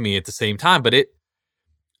leave me at the same time. But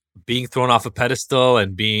being thrown off a pedestal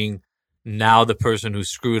and being now the person who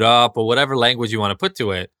screwed up, or whatever language you want to put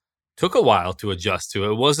to it, took a while to adjust to.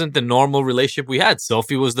 It wasn't the normal relationship we had.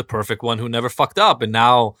 Sophie was the perfect one who never fucked up, and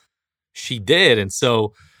now she did. And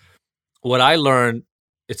so what I learned,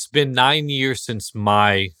 it's been 9 years since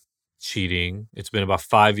my cheating. It's been about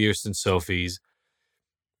 5 years since Sophie's.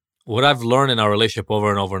 What I've learned in our relationship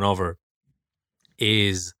over and over and over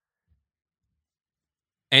is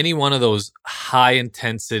any one of those high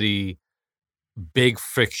intensity, big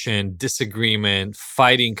friction, disagreement,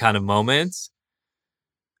 fighting kind of moments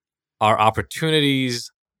are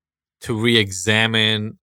opportunities to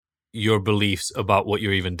re-examine your beliefs about what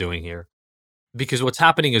you're even doing here. Because what's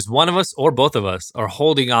happening is one of us or both of us are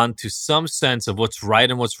holding on to some sense of what's right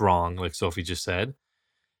and what's wrong, like Sophie just said.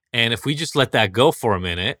 And if we just let that go for a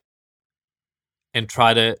minute and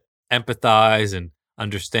try to empathize and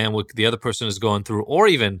understand what the other person is going through, or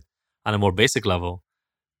even on a more basic level,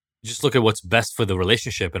 just look at what's best for the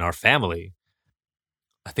relationship and our family,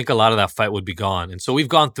 I think a lot of that fight would be gone. And so we've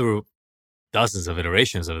gone through dozens of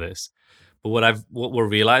iterations of this. But what we're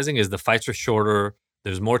realizing is the fights are shorter.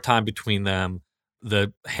 There's more time between them.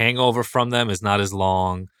 The hangover from them is not as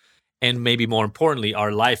long. And maybe more importantly,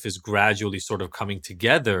 our life is gradually sort of coming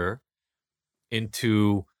together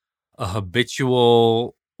into a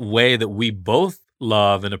habitual way that we both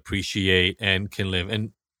love and appreciate and can live.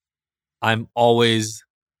 And I'm always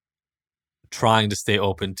trying to stay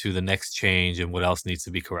open to the next change and what else needs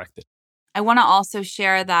to be corrected. I want to also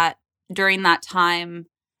share that during that time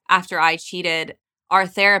after I cheated, our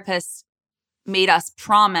therapist made us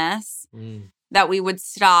promise that we would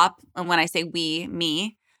stop. And when I say we,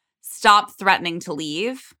 me, stop threatening to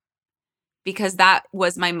leave, because that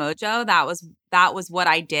was my mojo. That was what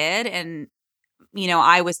I did. And, you know,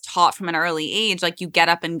 I was taught from an early age, like, you get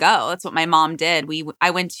up and go. That's what my mom did.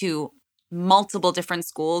 I went to multiple different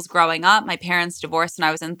schools growing up. My parents divorced when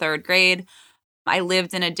I was in 3rd grade. I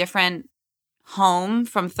lived in a different home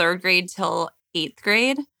from 3rd grade till 8th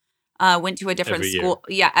grade. Went to a different school.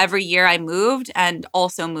 Yeah, every year I moved, and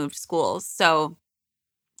also moved schools. So,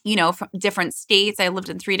 you know, from different states. I lived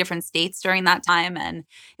in 3 different states during that time, and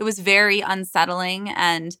it was very unsettling.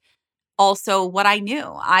 And also what I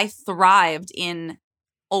knew, I thrived in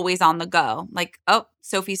always on the go. Like, oh,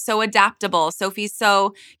 Sophie's so adaptable. Sophie's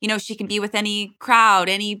so, you know, she can be with any crowd,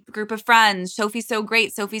 any group of friends. Sophie's so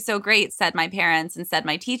great. Sophie's so great, said my parents and said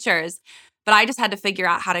my teachers. But I just had to figure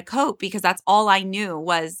out how to cope, because that's all I knew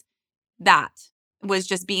was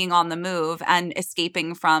just being on the move and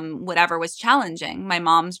escaping from whatever was challenging. My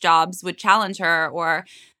mom's jobs would challenge her, or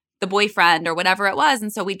the boyfriend, or whatever it was.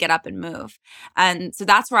 And so we'd get up and move. And so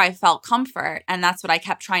that's where I felt comfort. And that's what I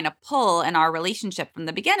kept trying to pull in our relationship from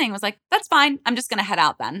the beginning, was like, that's fine. I'm just going to head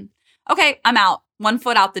out then. Okay, I'm out. 1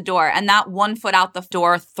 foot out the door. And that 1 foot out the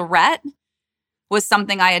door threat was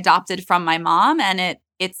something I adopted from my mom. And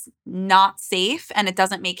it's not safe, and it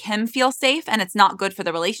doesn't make him feel safe, and it's not good for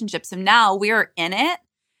the relationship. So now we're in it.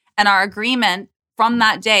 And our agreement from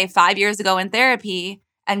that day, 5 years ago in therapy,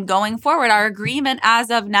 and going forward, our agreement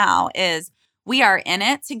as of now is we are in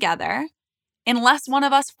it together unless one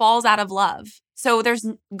of us falls out of love. So there's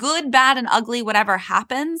good, bad, and ugly. Whatever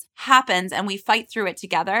happens, and we fight through it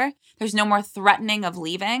together. There's no more threatening of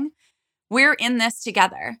leaving. We're in this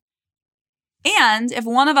together. And if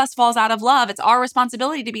one of us falls out of love, it's our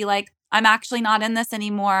responsibility to be like, I'm actually not in this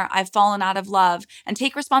anymore. I've fallen out of love, and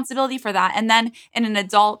take responsibility for that. And then in an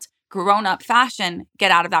adult, grown-up fashion,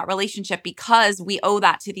 get out of that relationship, because we owe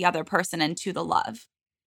that to the other person and to the love.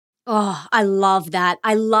 Oh, I love that.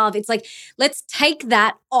 It's like, let's take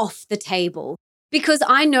that off the table, because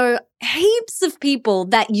I know heaps of people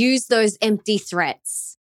that use those empty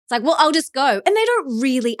threats. It's like, well, I'll just go. And they don't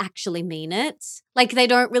really actually mean it. Like, they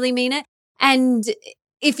don't really mean it. And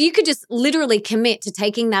if you could just literally commit to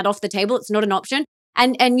taking that off the table, it's not an option.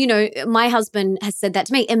 And you know, my husband has said that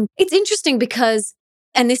to me. And it's interesting because,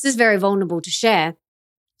 and this is very vulnerable to share,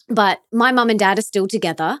 but my mum and dad are still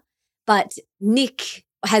together. But Nick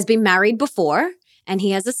has been married before, and he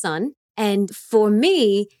has a son. And for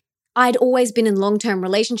me, I'd always been in long-term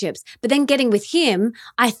relationships. But then getting with him,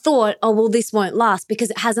 I thought, oh, well, this won't last, because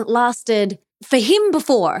it hasn't lasted for him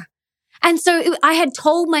before. And so I had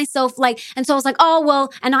told myself, like, and so I was like, oh,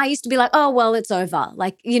 well, and I used to be like, oh, well, it's over.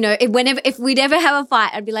 Like, you know, if we'd ever have a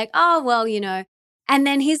fight, I'd be like, oh, well, you know. And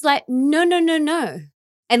then he's like, no.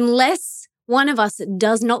 Unless one of us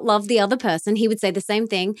does not love the other person, he would say the same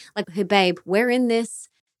thing, like, hey, babe, we're in this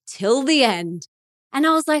till the end. And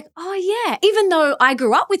I was like, oh, yeah. Even though I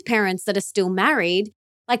grew up with parents that are still married,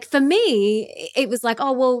 like, for me, it was like,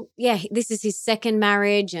 oh, well, yeah, this is his second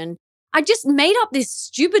marriage. And I just made up this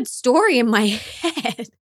stupid story in my head.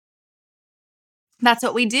 That's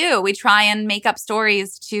what we do. We try and make up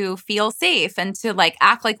stories to feel safe and to, like,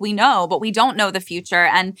 act like we know, but we don't know the future.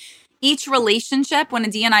 And each relationship, when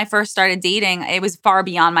Adi and I first started dating, it was far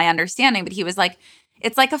beyond my understanding. But he was like,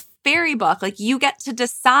 it's like a fairy book. Like, you get to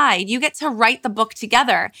decide. You get to write the book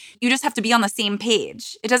together. You just have to be on the same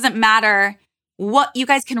page. It doesn't matter what, you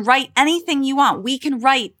guys can write anything you want. We can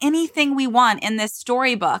write anything we want in this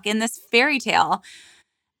storybook, in this fairy tale.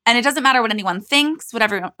 And it doesn't matter what anyone thinks, what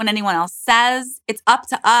anyone else says. It's up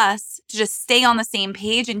to us to just stay on the same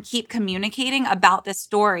page and keep communicating about this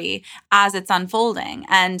story as it's unfolding.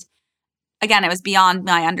 And again, it was beyond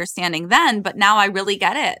my understanding then, but now I really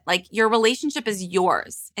get it. Like, your relationship is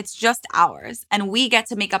yours. It's just ours. And we get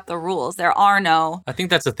to make up the rules. There are no... I think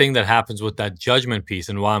that's the thing that happens with that judgment piece,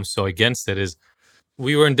 and why I'm so against it is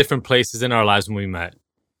we were in different places in our lives when we met,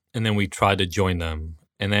 and then we tried to join them.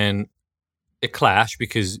 And then it clashed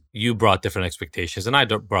because you brought different expectations and I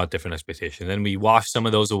brought different expectations. Then we washed some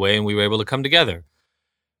of those away and we were able to come together.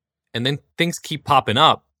 And then things keep popping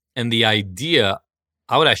up. And the idea,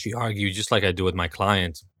 I would actually argue, just like I do with my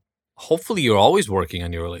clients, hopefully you're always working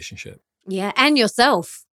on your relationship. Yeah, and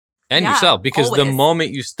yourself. And yourself, because always. The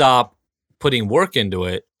moment you stop putting work into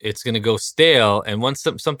it, it's going to go stale. And once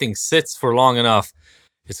something sits for long enough,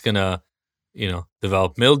 it's going to,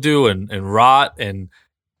 develop mildew and rot. And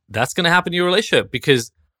that's going to happen to your relationship,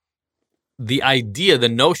 because the idea, the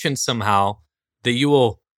notion somehow that you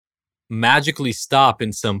will magically stop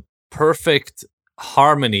in some perfect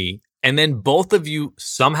harmony And then both of you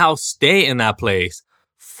somehow stay in that place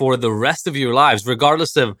for the rest of your lives,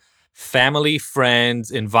 regardless of family,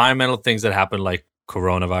 friends, environmental things that happen like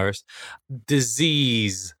coronavirus,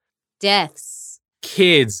 disease, Deaths.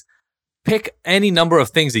 kids. Pick any number of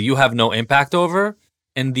things that you have no impact over,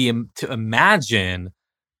 and to imagine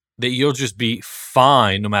that you'll just be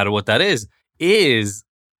fine no matter what that is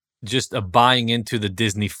just a buying into the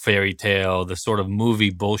Disney fairy tale, the sort of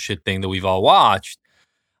movie bullshit thing that we've all watched.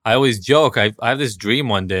 I always joke. I have this dream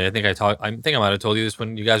one day. I think I might have told you this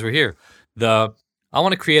when you guys were here. I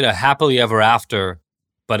want to create a happily ever after,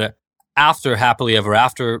 but a after happily ever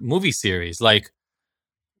after movie series. Like,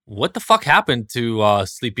 what the fuck happened to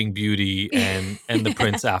Sleeping Beauty and the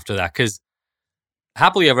Prince after that? Because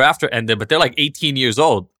happily ever after ended, but they're like 18 years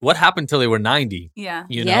old. What happened till they were 90? Yeah.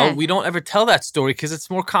 You know, we don't ever tell that story because it's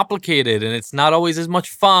more complicated and it's not always as much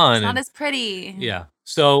fun. It's not as pretty. Yeah.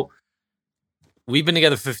 So we've been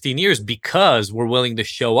together 15 years because we're willing to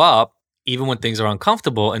show up even when things are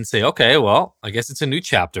uncomfortable and say, okay, well, I guess it's a new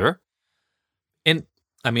chapter. And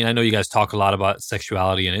I mean, I know you guys talk a lot about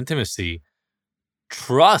sexuality and intimacy.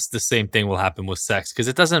 Trust the same thing will happen with sex because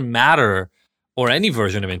it doesn't matter, or any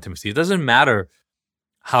version of intimacy. It doesn't matter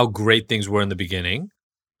how great things were in the beginning.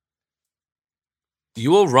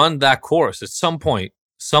 You will run that course. At some point,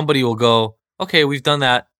 somebody will go, okay, we've done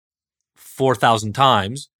that 4,000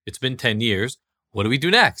 times. It's been 10 years. What do we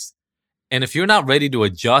do next? And if you're not ready to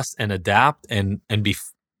adjust and adapt and be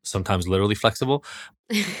sometimes literally flexible,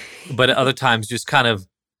 but at other times just kind of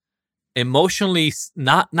emotionally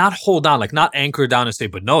not hold on, like not anchor down and say,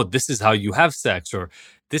 but no, this is how you have sex, or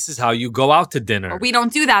this is how you go out to dinner. Or we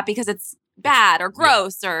don't do that because it's bad or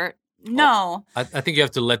gross or no. I think you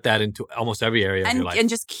have to let that into almost every area of your life. And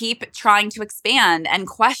just keep trying to expand and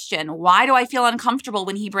question, why do I feel uncomfortable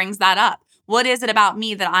when he brings that up? What is it about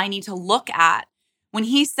me that I need to look at? When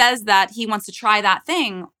he says that he wants to try that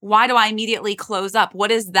thing, why do I immediately close up? What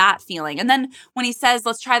is that feeling? And then when he says,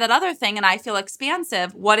 let's try that other thing, and I feel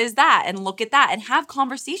expansive, what is that? And look at that and have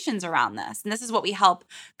conversations around this. And this is what we help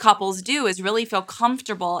couples do, is really feel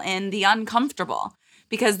comfortable in the uncomfortable,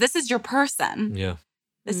 because this is your person. Yeah.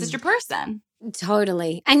 This is your person.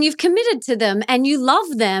 Totally. And you've committed to them and you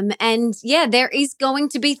love them. And yeah, there is going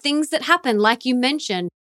to be things that happen, like you mentioned.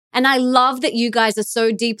 And I love that you guys are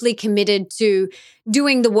so deeply committed to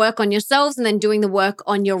doing the work on yourselves and then doing the work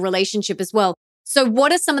on your relationship as well. So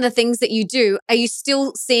what are some of the things that you do? Are you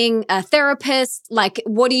still seeing a therapist? Like,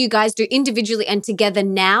 what do you guys do individually and together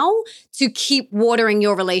now to keep watering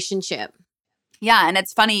your relationship? Yeah. And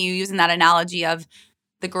it's funny you using that analogy of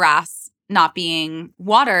the grass not being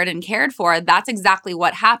watered and cared for. That's exactly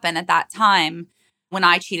what happened at that time. When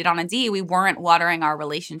I cheated on Adi, we weren't watering our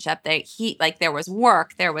relationship. There was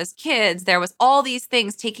work, there was kids, there was all these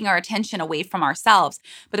things taking our attention away from ourselves.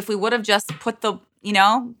 But if we would have just put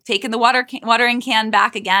taken the watering can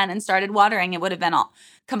back again and started watering, it would have been all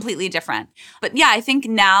completely different. But yeah, I think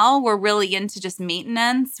now we're really into just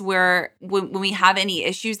maintenance, where when we have any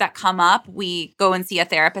issues that come up, we go and see a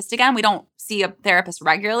therapist again. We don't see a therapist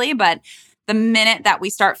regularly, but the minute that we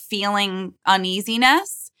start feeling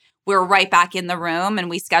uneasiness, we're right back in the room and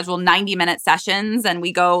we schedule 90-minute sessions and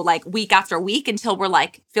we go like week after week until we're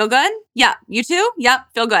like, feel good? Yeah. You too? Yep.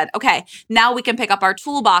 Feel good. Okay. Now we can pick up our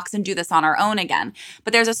toolbox and do this on our own again.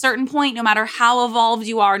 But there's a certain point, no matter how evolved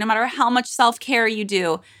you are, no matter how much self-care you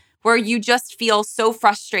do, where you just feel so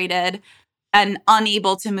frustrated and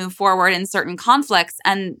unable to move forward in certain conflicts.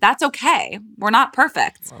 And that's okay. We're not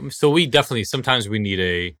perfect. So we definitely, sometimes we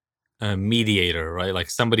need a mediator, right?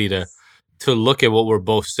 Like somebody to look at what we're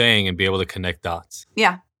both saying and be able to connect dots.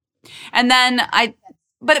 Yeah. And then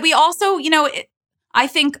but we also, I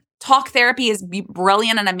think talk therapy is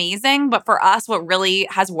brilliant and amazing. But for us, what really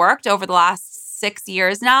has worked over the last 6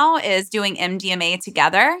 years now is doing MDMA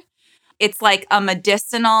together. It's like a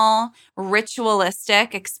medicinal,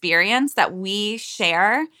 ritualistic experience that we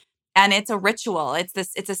share. And it's a ritual. It's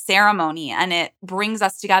a ceremony, and it brings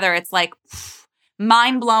us together. It's like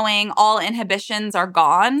mind-blowing. All inhibitions are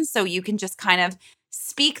gone. So you can just kind of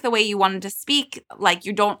speak the way you wanted to speak. Like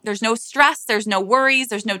there's no stress, there's no worries,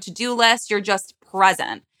 there's no to-do list. You're just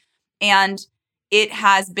present. And it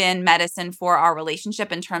has been medicine for our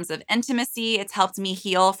relationship in terms of intimacy. It's helped me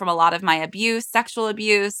heal from a lot of my abuse, sexual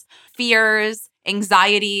abuse, fears,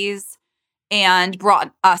 anxieties, and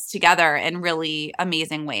brought us together in really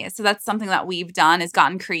amazing ways. So that's something that we've done, is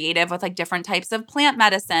gotten creative with like different types of plant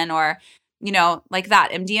medicine, or like that,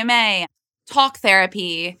 MDMA, talk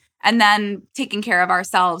therapy, and then taking care of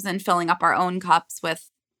ourselves and filling up our own cups with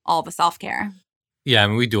all the self-care. Yeah, I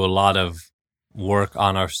mean, we do a lot of work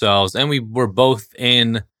on ourselves, and we're both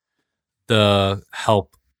in the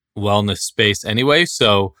help wellness space anyway.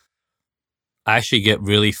 So I actually get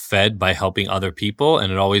really fed by helping other people.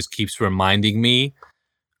 And it always keeps reminding me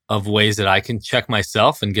of ways that I can check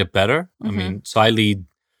myself and get better. Mm-hmm. I mean, so I lead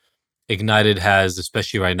Ignited has,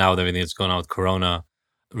 especially right now with everything that's going on with Corona,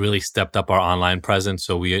 really stepped up our online presence.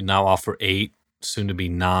 So we now offer 8, soon to be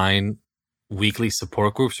 9 weekly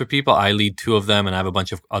support groups for people. I lead 2 of them, and I have a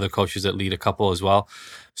bunch of other coaches that lead a couple as well.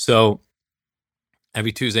 So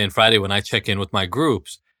every Tuesday and Friday when I check in with my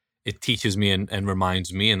groups, it teaches me and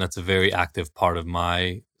reminds me, and that's a very active part of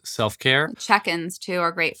my self-care. Check-ins too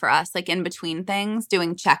are great for us, like in between things,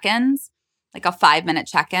 doing check-ins, like a 5-minute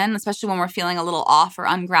check-in, especially when we're feeling a little off or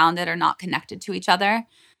ungrounded or not connected to each other.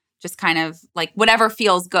 Just kind of like whatever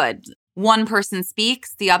feels good. One person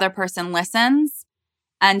speaks, the other person listens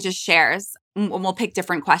and just shares. And we'll pick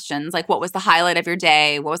different questions, like what was the highlight of your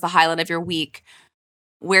day? What was the highlight of your week?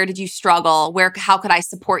 Where did you struggle? How could I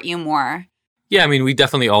support you more? Yeah, I mean, we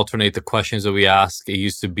definitely alternate the questions that we ask. It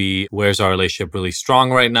used to be, where's our relationship really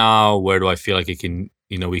strong right now? Where do I feel like we can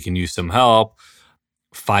use some help?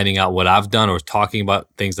 Finding out what I've done or talking about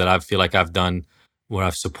things that I feel like I've done where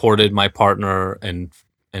I've supported my partner and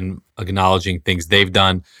acknowledging things they've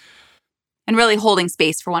done. And really holding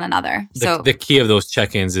space for one another. The key of those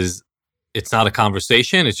check-ins is it's not a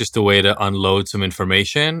conversation. It's just a way to unload some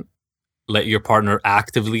information. Let your partner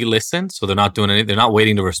actively listen. So they're not doing anything. They're not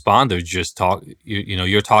waiting to respond. They're just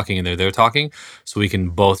you're talking and they're talking. So we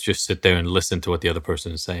can both just sit there and listen to what the other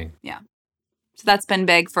person is saying. Yeah. So that's been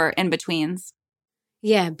big for in-betweens.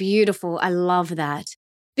 Yeah, beautiful. I love that.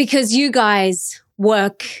 Because you guys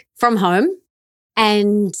work from home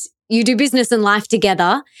and you do business and life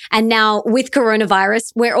together. And now with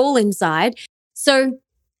coronavirus, we're all inside. So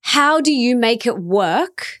how do you make it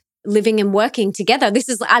work, living and working together?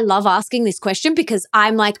 I love asking this question because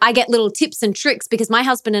I'm like, I get little tips and tricks because my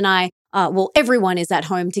husband and I, everyone is at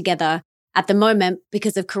home together at the moment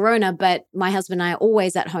because of Corona, but my husband and I are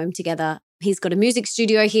always at home together. He's got a music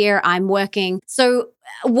studio here. I'm working. So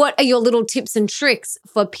what are your little tips and tricks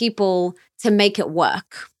for people to make it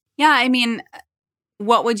work? Yeah, I mean,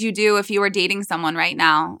 what would you do if you were dating someone right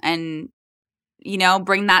now and,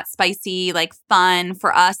 bring that spicy, like fun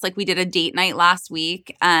for us? Like we did a date night last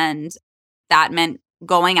week and that meant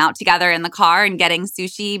going out together in the car and getting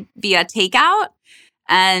sushi via takeout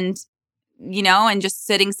and, and just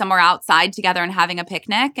sitting somewhere outside together and having a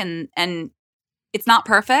picnic and it's not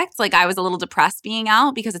perfect. Like I was a little depressed being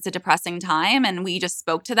out because it's a depressing time. And we just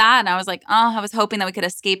spoke to that. And I was like, I was hoping that we could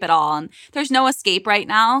escape it all. And there's no escape right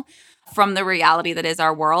now from the reality that is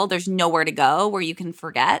our world. There's nowhere to go where you can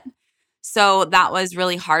forget. So that was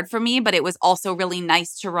really hard for me. But it was also really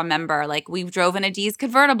nice to remember, like we drove in a D's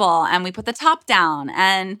convertible and we put the top down.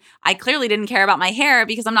 And I clearly didn't care about my hair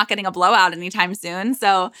because I'm not getting a blowout anytime soon.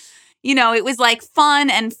 So it was like fun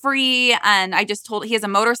and free. And I just he has a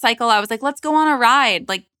motorcycle. I was like, let's go on a ride.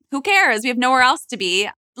 Like, who cares? We have nowhere else to be.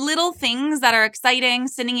 Little things that are exciting,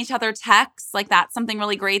 sending each other texts. Like that's something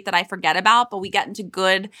really great that I forget about, but we get into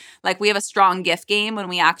good, like we have a strong gift game when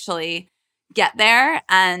we actually get there.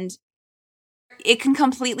 And it can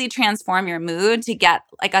completely transform your mood to get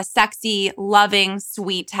like a sexy, loving,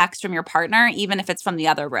 sweet text from your partner, even if it's from the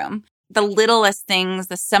other room. The littlest things,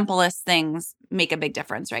 the simplest things make a big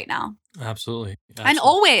difference right now. Absolutely. And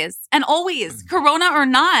always, Corona or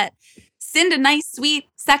not, send a nice, sweet,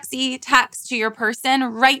 sexy text to your person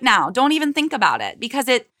right now. Don't even think about it because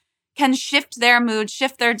it can shift their mood,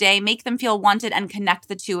 shift their day, make them feel wanted and connect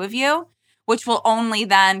the two of you, which will only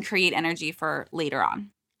then create energy for later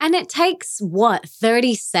on. And it takes,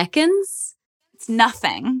 30 seconds? It's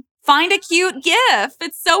nothing. Find a cute GIF.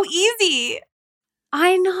 It's so easy.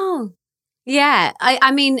 I know. Yeah.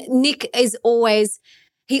 I mean, Nick always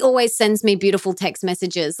sends me beautiful text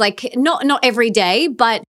messages. Like not every day,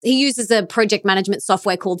 but he uses a project management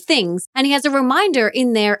software called Things. And he has a reminder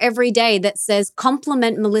in there every day that says,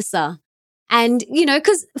 compliment Melissa. And,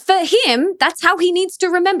 because for him, that's how he needs to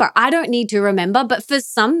remember. I don't need to remember, but for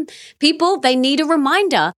some people, they need a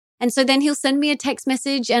reminder. And so then he'll send me a text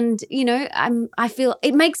message and, I feel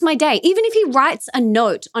it makes my day. Even if he writes a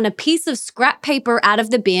note on a piece of scrap paper out of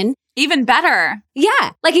the bin. Even better.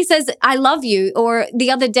 Yeah. Like he says, I love you. Or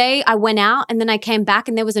the other day I went out and then I came back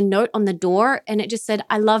and there was a note on the door and it just said,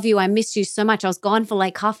 I love you. I miss you so much. I was gone for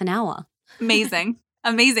like half an hour. Amazing.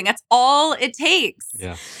 Amazing. That's all it takes.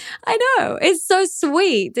 Yeah. I know. It's so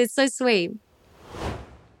sweet. It's so sweet.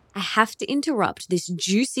 I have to interrupt this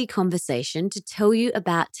juicy conversation to tell you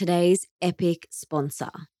about today's epic sponsor,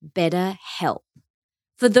 BetterHelp.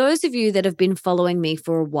 For those of you that have been following me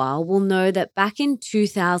for a while will know that back in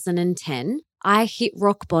 2010, I hit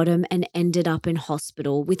rock bottom and ended up in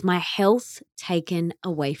hospital with my health taken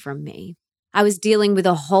away from me. I was dealing with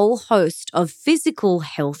a whole host of physical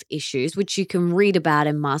health issues, which you can read about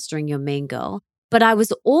in Mastering Your Mean Girl. But I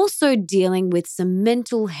was also dealing with some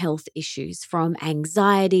mental health issues from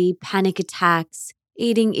anxiety, panic attacks,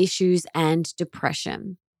 eating issues, and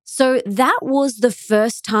depression. So that was the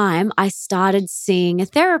first time I started seeing a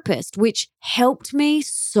therapist, which helped me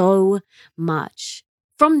so much.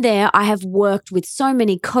 From there, I have worked with so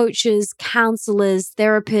many coaches, counselors,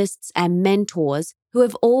 therapists, and mentors who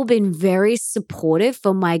have all been very supportive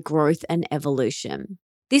for my growth and evolution.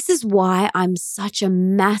 This is why I'm such a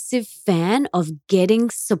massive fan of getting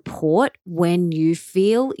support when you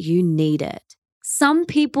feel you need it. Some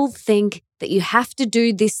people think that you have to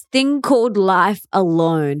do this thing called life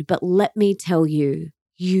alone, but let me tell you,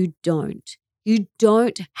 you don't. You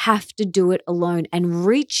don't have to do it alone, and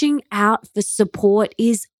reaching out for support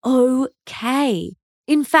is okay.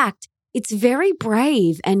 In fact, it's very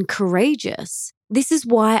brave and courageous. This is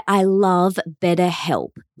why I love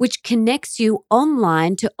BetterHelp, which connects you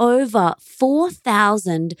online to over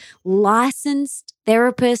 4,000 licensed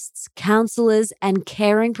therapists, counselors, and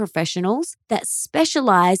caring professionals that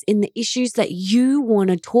specialize in the issues that you want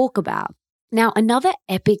to talk about. Now, another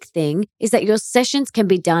epic thing is that your sessions can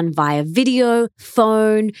be done via video,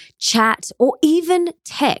 phone, chat, or even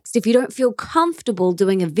text if you don't feel comfortable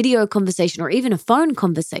doing a video conversation or even a phone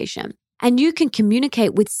conversation. And you can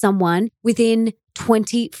communicate with someone within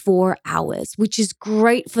 24 hours, which is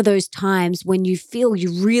great for those times when you feel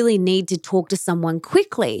you really need to talk to someone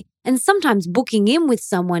quickly. And sometimes booking in with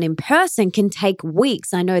someone in person can take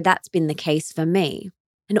weeks. I know that's been the case for me.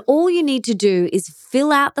 And all you need to do is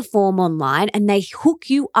fill out the form online and they hook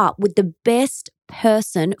you up with the best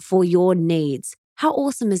person for your needs. How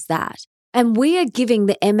awesome is that? And we are giving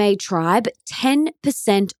the MA Tribe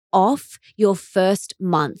 10% off your first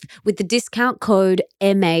month with the discount code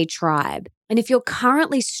MA Tribe. And if you're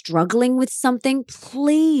currently struggling with something,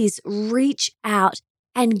 please reach out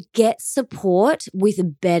and get support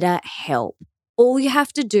with BetterHelp. All you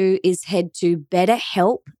have to do is head to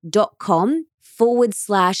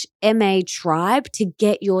betterhelp.com/MA Tribe to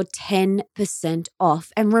get your 10%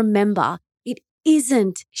 off. And remember, it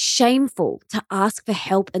isn't shameful to ask for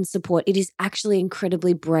help and support. It is actually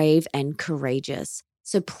incredibly brave and courageous.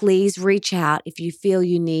 So please reach out if you feel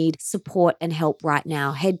you need support and help right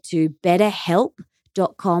now. Head to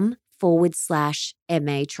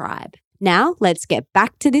betterhelp.com/MA Tribe. Now, let's get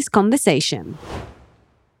back to this conversation.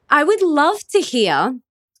 I would love to hear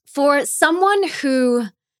for someone who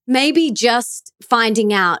may be just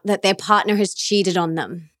finding out that their partner has cheated on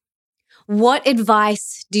them. What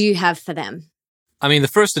advice do you have for them? I mean, the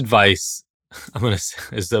first advice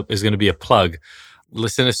is going to be a plug.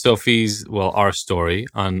 Listen to our story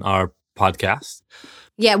on our podcast.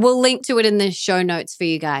 Yeah, we'll link to it in the show notes for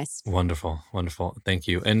you guys. Wonderful. Thank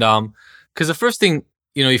you. And because the first thing,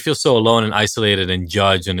 you feel so alone and isolated and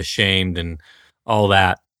judged and ashamed and all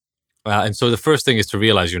that. And so the first thing is to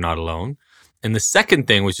realize you're not alone. And the second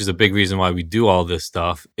thing, which is a big reason why we do all this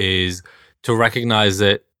stuff, is to recognize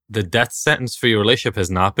that the death sentence for your relationship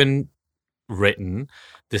has not been written.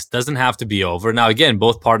 This doesn't have to be over. Now, again,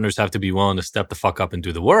 both partners have to be willing to step the fuck up and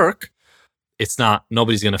do the work. It's not,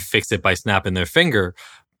 nobody's going to fix it by snapping their finger,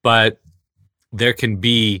 but there can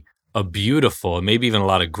be a beautiful, and maybe even a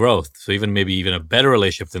lot of growth. So maybe even a better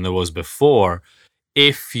relationship than there was before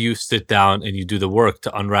if you sit down and you do the work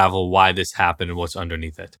to unravel why this happened and what's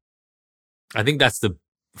underneath it. I think that's the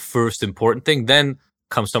first important thing. Then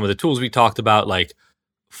comes some of the tools we talked about, like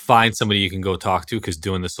find somebody you can go talk to, because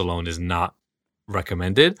doing this alone is not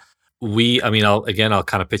recommended. I'll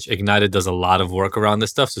kind of pitch. Ignited does a lot of work around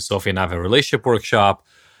this stuff. So Sophie and I have a relationship workshop.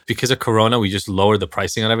 Because of Corona, we just lowered the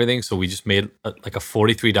pricing on everything. So we just made a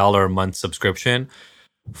 $43 a month subscription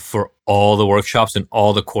for all the workshops and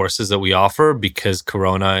all the courses that we offer, because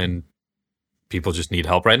Corona and people just need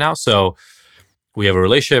help right now. So we have a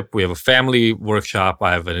relationship, we have a family workshop,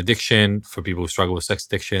 I have an addiction for people who struggle with sex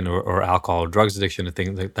addiction or alcohol or drugs addiction and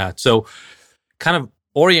things like that. So kind of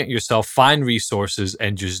orient yourself, find resources,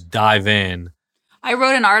 and just dive in. I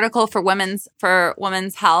wrote an article for Women's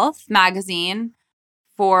Health magazine,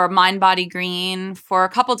 for Mind Body Green, for a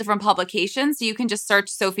couple different publications. So you can just search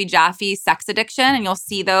Sophie Jaffe sex addiction and you'll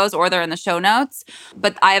see those, or they're in the show notes.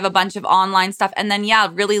 But I have a bunch of online stuff. And then,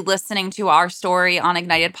 really listening to our story on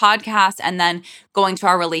Ignited podcast, and then going to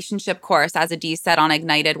our relationship course, as Adi said, on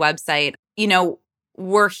Ignited website.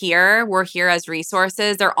 We're here as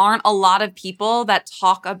resources. There aren't a lot of people that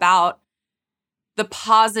talk about the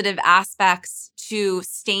positive aspects to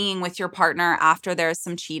staying with your partner after there's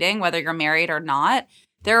some cheating, whether you're married or not.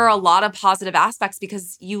 there are a lot of positive aspects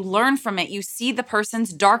because you learn from it. You see the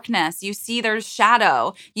person's darkness. You see their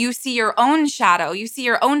shadow. You see your own shadow. You see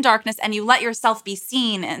your own darkness, and you let yourself be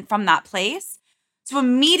seen from that place. So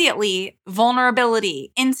immediately,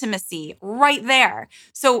 vulnerability, intimacy, right there.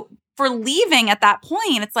 So for leaving at that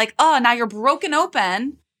point, it's like, oh, now you're broken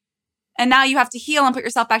open. And now you have to heal and put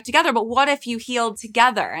yourself back together. But what if you healed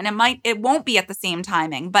together? And it won't be at the same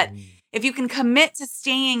timing. But if you can commit to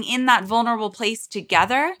staying in that vulnerable place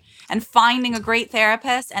together and finding a great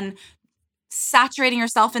therapist and saturating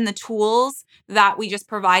yourself in the tools that we just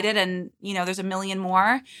provided, and, there's a million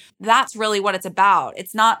more, that's really what it's about.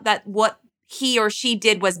 It's not that what he or she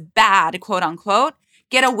did was bad, quote unquote.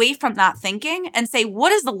 Get away from that thinking and say,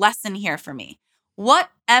 what is the lesson here for me? What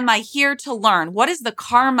am I here to learn? What is the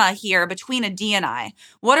karma here between Adi and I?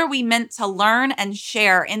 What are we meant to learn and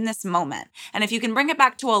share in this moment? And if you can bring it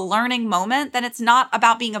back to a learning moment, then it's not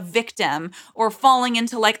about being a victim or falling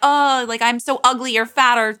into I'm so ugly or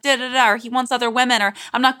fat or da-da-da, or he wants other women, or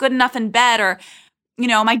I'm not good enough in bed, or,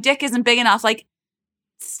 my dick isn't big enough.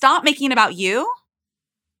 Stop making it about you.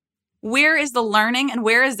 Where is the learning and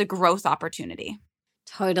where is the growth opportunity?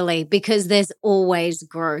 Totally, because there's always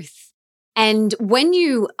growth. And when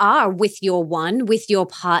you are with with your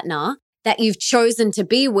partner that you've chosen to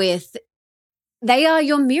be with, they are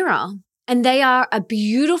your mirror, and they are a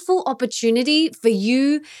beautiful opportunity for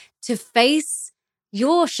you to face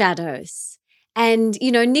your shadows. And,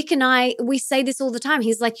 Nick and I, we say this all the time.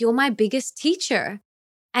 He's like, you're my biggest teacher.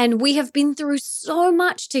 And we have been through so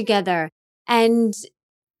much together, and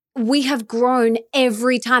we have grown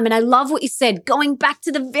every time. And I love what you said, going back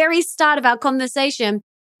to the very start of our conversation.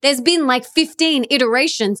 There's been 15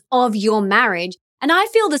 iterations of your marriage. And I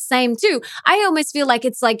feel the same too. I almost feel like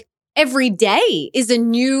it's every day is a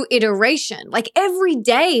new iteration. Every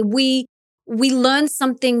day we learn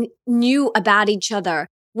something new about each other.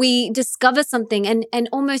 We discover something, and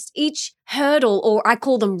almost each hurdle, or I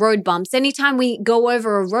call them road bumps, anytime we go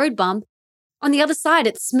over a road bump, on the other side,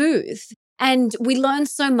 it's smooth. And we learn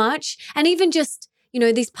so much. And even just,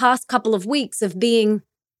 these past couple of weeks of being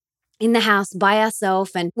in the house by ourselves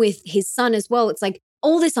and with his son as well. It's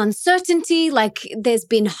all this uncertainty, there's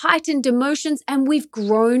been heightened emotions, and we've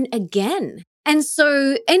grown again. And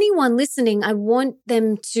so anyone listening, I want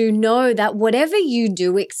them to know that whatever you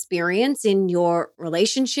do experience in your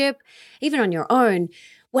relationship, even on your own,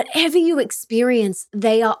 whatever you experience,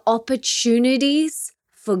 they are opportunities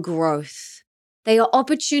for growth. They are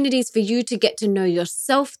opportunities for you to get to know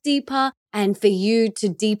yourself deeper and for you to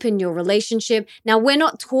deepen your relationship. Now, we're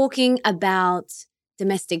not talking about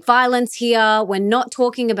domestic violence here. We're not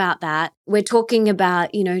talking about that. We're talking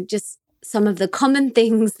about, just some of the common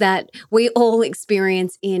things that we all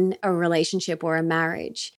experience in a relationship or a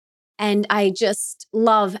marriage. And I just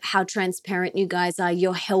love how transparent you guys are.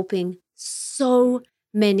 You're helping so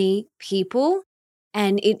many people.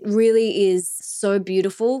 And it really is so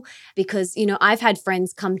beautiful because, I've had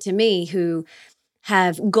friends come to me who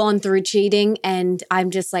have gone through cheating, and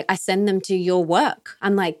I'm just I send them to your work.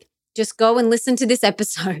 I'm just go and listen to this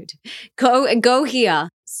episode. Go here.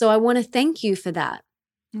 So I want to thank you for that.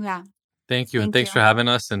 Yeah. Thank you. And thanks for having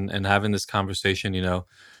us and having this conversation.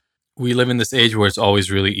 We live in this age where it's always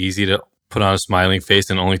really easy to put on a smiling face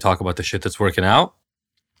and only talk about the shit that's working out.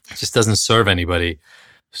 It just doesn't serve anybody.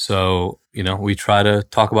 So, we try to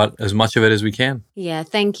talk about as much of it as we can. Yeah,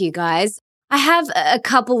 thank you, guys. I have a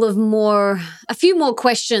few more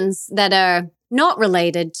questions that are not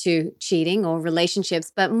related to cheating or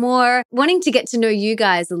relationships, but more wanting to get to know you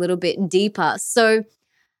guys a little bit deeper. So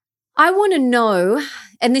I want to know,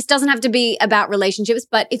 and this doesn't have to be about relationships,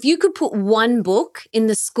 but if you could put one book in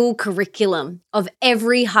the school curriculum of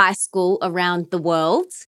every high school around the world,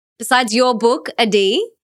 besides your book, Adi,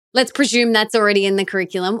 let's presume that's already in the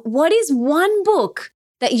curriculum. What is one book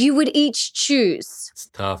that you would each choose? It's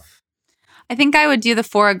tough. I think I would do the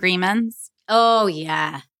 4 Agreements. Oh,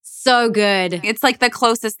 yeah. So good. It's the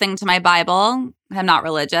closest thing to my Bible. I'm not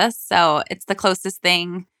religious, so it's the closest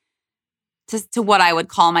thing to what I would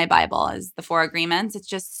call my Bible is the 4 Agreements. It's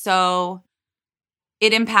just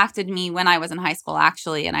it impacted me when I was in high school,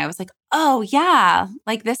 actually. And I was oh, yeah,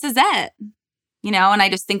 this is it. And I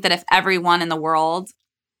just think that if everyone in the world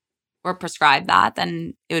were prescribed that,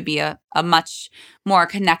 then it would be a much more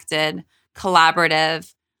connected,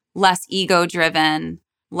 collaborative, less ego-driven,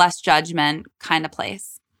 less judgment kind of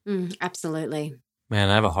place. Absolutely. Man,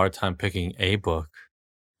 I have a hard time picking a book.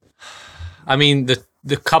 I mean,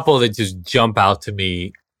 the couple that just jump out to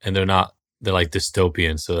me, and they're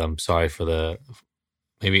dystopian. So I'm sorry for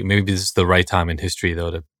maybe this is the right time in history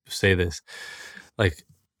though to say this.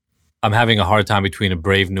 I'm having a hard time between A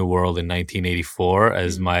Brave New World and 1984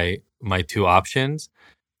 as my two options.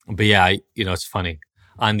 But yeah, it's funny.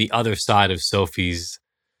 On the other side of Sophie's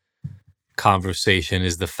conversation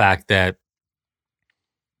is the fact that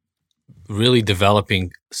really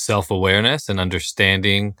developing self-awareness and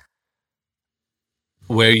understanding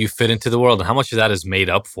where you fit into the world and how much of that is made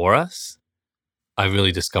up for us. I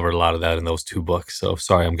really discovered a lot of that in those 2 books. So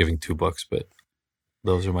sorry, I'm giving 2 books, but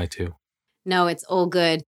those are my 2. No, it's all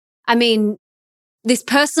good. I mean, this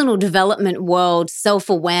personal development world,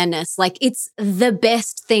 self-awareness, like it's the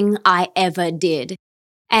best thing I ever did.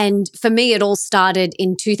 And for me, it all started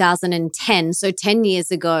in 2010, so 10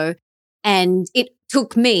 years ago. And it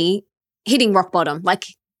took me hitting rock bottom, like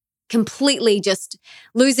completely just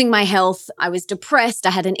losing my health. I was depressed.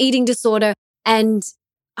 I had an eating disorder. And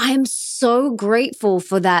I am so grateful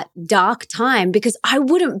for that dark time because I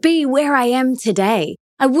wouldn't be where I am today.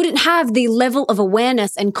 I wouldn't have the level of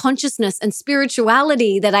awareness and consciousness and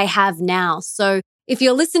spirituality that I have now. So if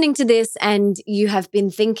you're listening to this and you have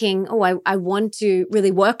been thinking, I want to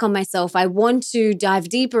really work on myself, I want to dive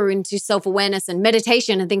deeper into self-awareness and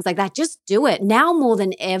meditation and things like that, just do it. Now more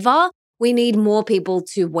than ever, we need more people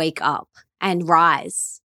to wake up and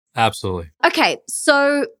rise. Absolutely. Okay,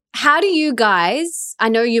 so how do you guys, I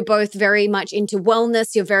know you're both very much into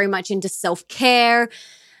wellness, you're very much into self-care,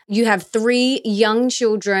 you have 3 young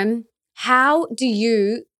children. How do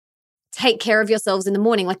you take care of yourselves in the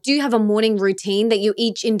morning? Like, do you have a morning routine that you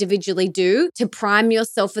each individually do to prime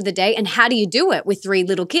yourself for the day? And how do you do it with 3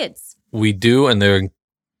 little kids? We do, and they're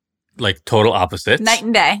like total opposites. Night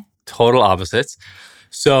and day. Total opposites.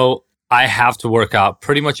 So I have to work out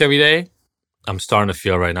pretty much every day. I'm starting to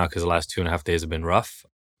feel right now because the last 2.5 days have been rough.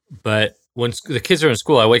 But when the kids are in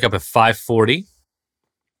school, I wake up at 5:40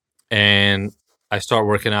 and I start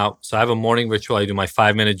working out. So I have a morning ritual. I do my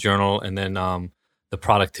 5-minute journal and then the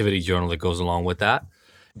productivity journal that goes along with that.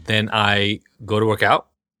 Then I go to work out.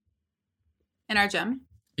 In our gym?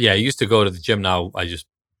 Yeah, I used to go to the gym. Now I just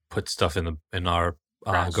put stuff in our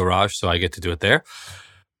garage, so I get to do it there.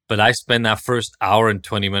 But I spend that first hour and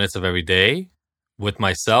 20 minutes of every day with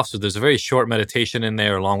myself. So there's a very short meditation in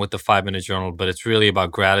there along with the 5-minute journal, but it's really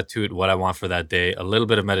about gratitude, what I want for that day, a little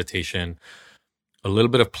bit of meditation, a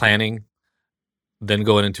little bit of planning, then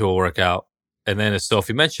going into a workout. And then as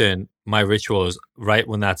Sophie mentioned, my ritual is right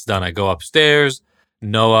when that's done, I go upstairs.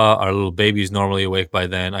 Noah, our little baby's normally awake by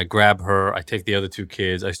then. I grab her. I take the other 2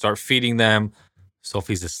 kids. I start feeding them.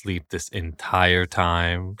 Sophie's asleep this entire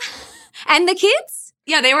time. And the kids?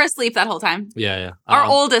 Yeah, they were asleep that whole time. Yeah. Our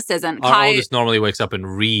oldest isn't. Our oldest normally wakes up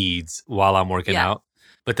and reads while I'm working out.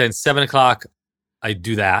 But then 7 o'clock, I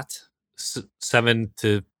do that.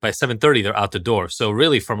 By 7:30, they're out the door. So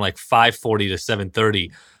really from like 5:40 to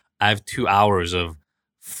 7:30, I have 2 hours of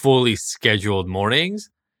fully scheduled mornings.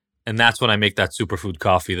 And that's when I make that superfood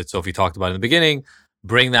coffee that Sophie talked about in the beginning.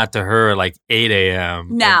 Bring that to her like 8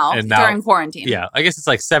 a.m. Now, during quarantine. Yeah, I guess it's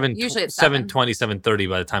like 7, usually it's 7:20, 7:30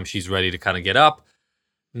 by the time she's ready to kind of get up.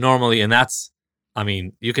 Normally, and that's, I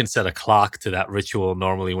mean, you can set a clock to that ritual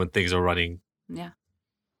normally when things are running. Yeah.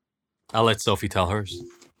 I'll let Sophie tell hers.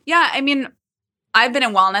 Yeah, I mean, I've been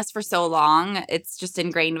in wellness for so long. It's just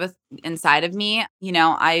ingrained inside of me.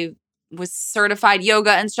 I was certified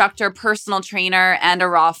yoga instructor, personal trainer, and a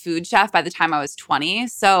raw food chef by the time I was 20.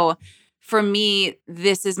 So for me,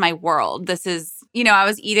 this is my world. This is, I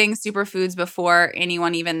was eating superfoods before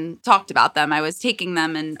anyone even talked about them. I was taking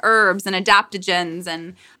them and herbs and adaptogens.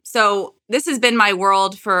 And so this has been my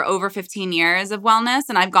world for over 15 years of wellness.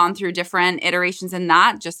 And I've gone through different iterations in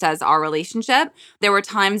that, just as our relationship. There were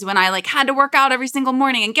times when I had to work out every single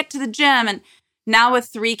morning and get to the gym. And now with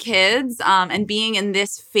 3 kids and being in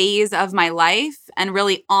this phase of my life and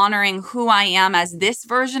really honoring who I am as this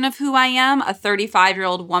version of who I am, a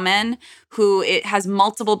 35-year-old woman who has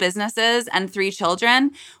multiple businesses and 3 children,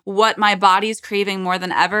 what my body's craving more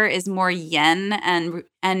than ever is more yin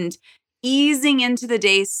and easing into the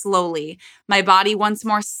day slowly. My body wants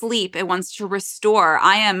more sleep. It wants to restore.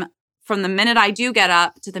 I am, from the minute I do get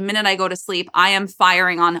up to the minute I go to sleep, I am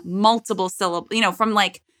firing on multiple syllables, from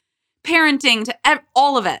parenting to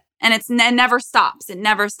all of it. And it never stops. It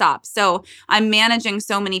never stops. So I'm managing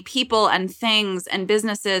so many people and things and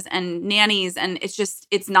businesses and nannies, and it's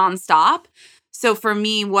nonstop. So for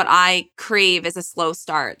me, what I crave is a slow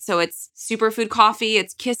start. So it's superfood coffee.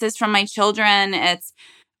 It's kisses from my children. It's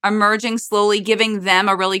emerging slowly, giving them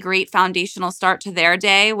a really great foundational start to their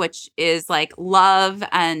day, which is like love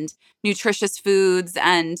and nutritious foods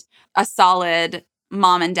and a solid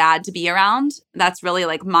mom and dad to be around. That's really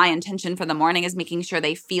like my intention for the morning, is making sure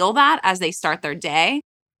they feel that as they start their day.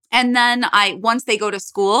 And then once they go to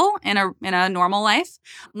school in a normal life,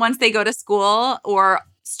 once they go to school or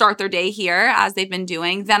start their day here as they've been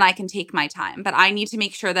doing, then I can take my time. But I need to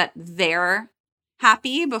make sure that they're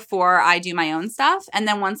happy before I do my own stuff. And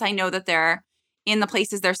then once I know that they're in the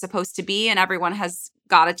places they're supposed to be and everyone has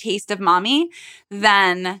got a taste of mommy,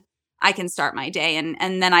 then I can start my day.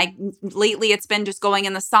 And then lately it's been just going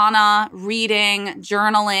in the sauna, reading,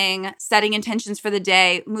 journaling, setting intentions for the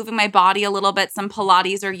day, moving my body a little bit, some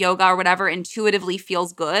Pilates or yoga or whatever intuitively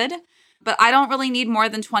feels good. But I don't really need more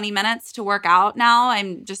than 20 minutes to work out now.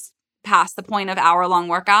 I'm just past the point of hour-long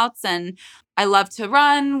workouts. And I love to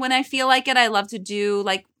run when I feel like it. I love to do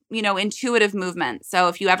intuitive movement. So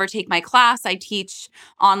if you ever take my class, I teach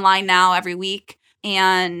online now every week.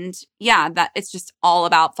 And yeah, that it's just all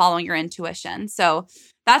about following your intuition. So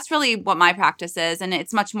that's really what my practice is. And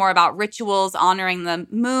it's much more about rituals, honoring the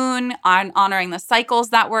moon, honoring the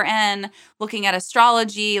cycles that we're in, looking at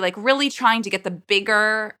astrology, like really trying to get the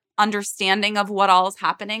bigger understanding of what all is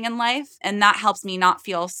happening in life. And that helps me not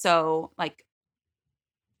feel so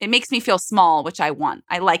it makes me feel small, which I want.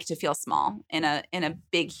 I like to feel small in a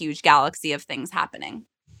big, huge galaxy of things happening.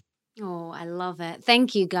 Oh, I love it.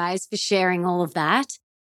 Thank you guys for sharing all of that.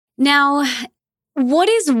 Now, what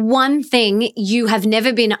is one thing you have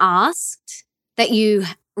never been asked that you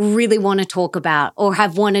really want to talk about or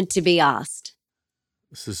have wanted to be asked?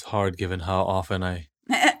 This is hard given how often I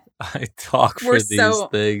talk for these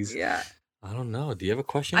things. Yeah. I don't know. Do you have a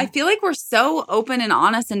question? I feel like we're so open and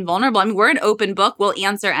honest and vulnerable. I mean, we're an open book. We'll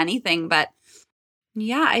answer anything. But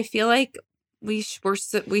yeah, I feel like we share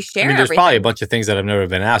there's everything. Probably a bunch of things that I've never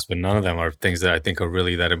been asked, but none of them are things that I think are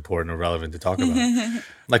really that important or relevant to talk about.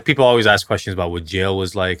 Like people always ask questions about what jail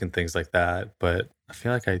was like and things like that. But I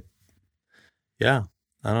feel like I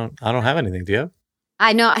don't have anything. Do you have?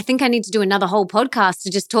 I know. I think I need to do another whole podcast to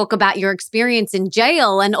just talk about your experience in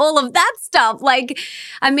jail and all of that stuff. Like,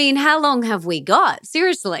 I mean, how long have we got?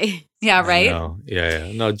 Seriously. Yeah, right?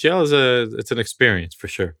 Yeah. No, jail it's an experience for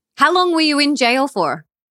sure. How long were you in jail for?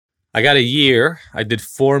 I got a year. I did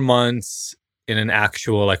 4 months in an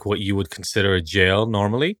actual, like what you would consider a jail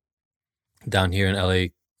normally down here in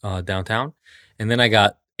LA downtown. And then I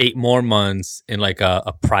got 8 more months in like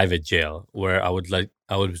a private jail where I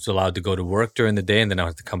was allowed to go to work during the day and then I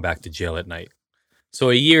would have to come back to jail at night. So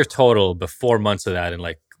a year total, but 4 months of that in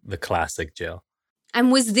like the classic jail.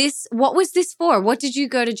 And what was this for? What did you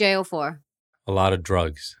go to jail for? A lot of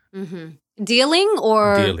drugs. Mm-hmm. Dealing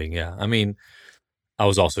or? Dealing, yeah. I mean, I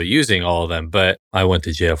was also using all of them, but I went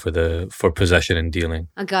to jail for possession and dealing.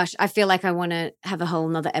 Oh gosh, I feel like I want to have a whole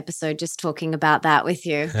nother episode just talking about that with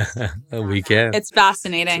you. We can. It's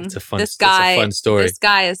fascinating. It's a fun story. This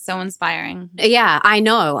guy is so inspiring. Yeah, I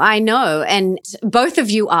know. And both of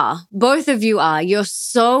you are. You're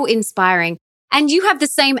so inspiring. And you have the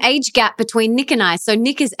same age gap between Nick and I. So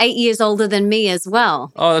Nick is 8 years older than me as well.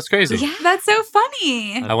 Oh, that's crazy. Yeah, that's so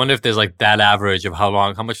funny. I wonder if there's like that average of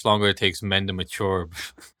how much longer it takes men to mature.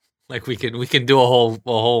 Like we can do a whole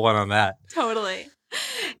one on that. Totally.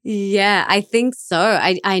 Yeah, I think so.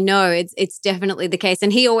 I know it's definitely the case.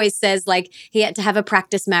 And he always says like he had to have a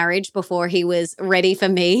practice marriage before he was ready for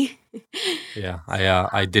me. Yeah,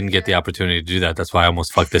 I didn't get the opportunity to do that. That's why I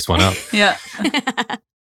almost fucked this one up. Yeah.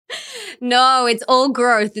 No, it's all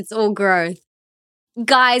growth.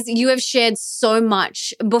 Guys, you have shared so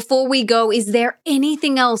much. Before we go, is there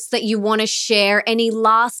anything else that you want to share? Any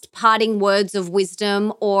last parting words of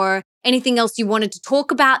wisdom or anything else you wanted to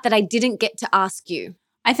talk about that I didn't get to ask you?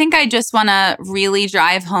 I think I just want to really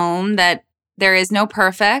drive home that there is no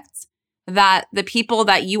perfect, that the people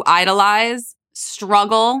that you idolize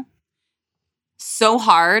struggle so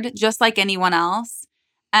hard, just like anyone else.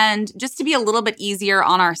 And just to be a little bit easier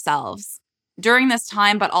on ourselves during this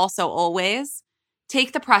time, but also always,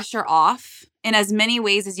 take the pressure off in as many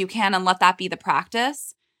ways as you can and let that be the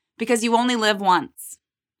practice because you only live once.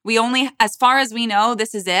 As far as we know,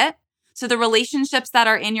 this is it. So the relationships that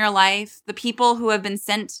are in your life, the people who have been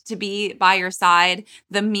sent to be by your side,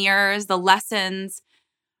 the mirrors, the lessons,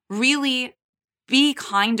 really be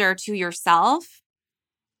kinder to yourself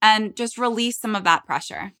and just release some of that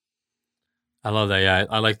pressure. I love that. Yeah,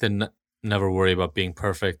 I like to never worry about being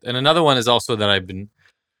perfect. And another one is also that I've been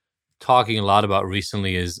talking a lot about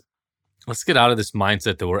recently is let's get out of this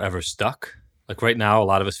mindset that we're ever stuck. Like right now, a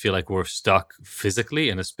lot of us feel like we're stuck physically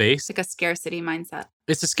in a space. It's like a scarcity mindset.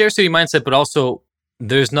 It's a scarcity mindset, but also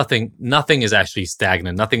there's nothing is actually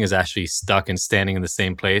stagnant. Nothing is actually stuck and standing in the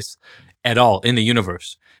same place at all in the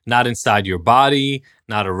universe. Not inside your body,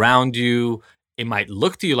 not around you. It might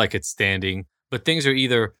look to you like it's standing, but things are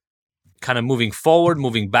either kind of moving forward,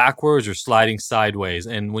 moving backwards, or sliding sideways.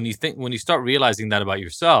 And when you start realizing that about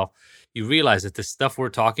yourself, you realize that the stuff we're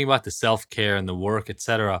talking about, the self-care and the work,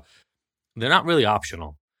 etc., they're not really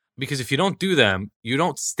optional. Because if you don't do them, you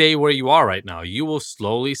don't stay where you are right now. You will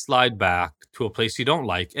slowly slide back to a place you don't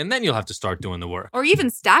like, and then you'll have to start doing the work. Or even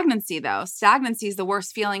stagnancy, though. Stagnancy is the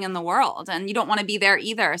worst feeling in the world, and you don't want to be there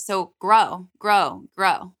either. So grow, grow,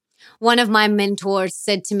 grow. One of my mentors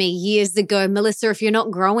said to me years ago, Melissa, if you're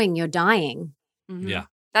not growing, you're dying. Mm-hmm. Yeah.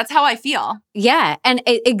 That's how I feel. Yeah. And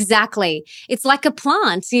exactly. It's like a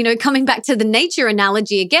plant, coming back to the nature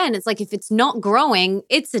analogy again. It's like if it's not growing,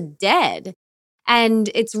 it's dead. And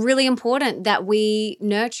it's really important that we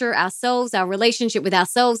nurture ourselves, our relationship with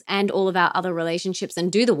ourselves, and all of our other relationships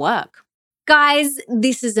and do the work. Guys,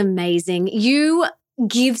 this is amazing. You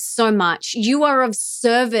give so much. You are of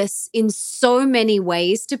service in so many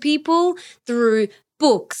ways to people through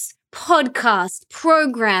books, podcasts,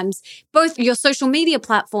 programs, both your social media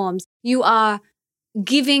platforms. You are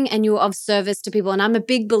giving and you're of service to people. And I'm a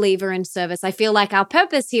big believer in service. I feel like our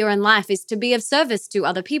purpose here in life is to be of service to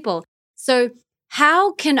other people. So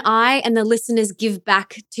how can I and the listeners give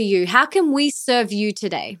back to you? How can we serve you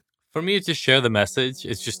today? For me, it's just share the message.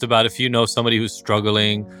 It's just about if you know somebody who's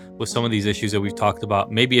struggling with some of these issues that we've talked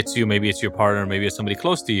about, maybe it's you, maybe it's your partner, maybe it's somebody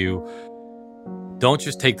close to you. Don't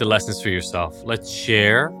just take the lessons for yourself. Let's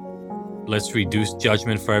share. Let's reduce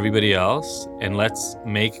judgment for everybody else. And let's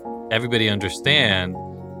make everybody understand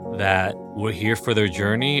that we're here for their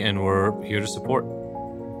journey and we're here to support.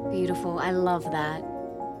 Beautiful. I love that.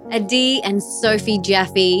 Adi and Sophie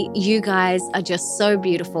Jaffe, you guys are just so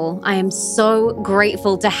beautiful. I am so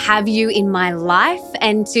grateful to have you in my life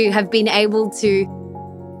and to have been able to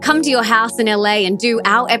come to your house in LA and do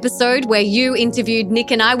our episode where you interviewed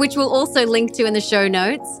Nick and I, which we'll also link to in the show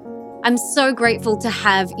notes. I'm so grateful to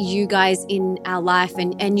have you guys in our life,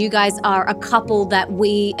 and you guys are a couple that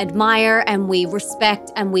we admire and we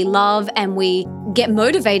respect and we love and we get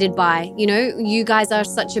motivated by. You guys are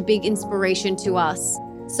such a big inspiration to us.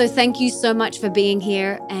 So thank you so much for being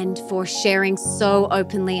here and for sharing so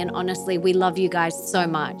openly and honestly. We love you guys so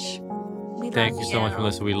much. Thank you so much,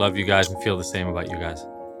 Melissa. We love you guys and feel the same about you guys.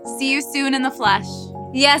 See you soon in the flesh.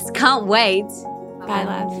 Yes, can't wait. Bye,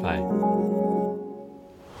 love. Bye.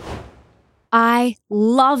 I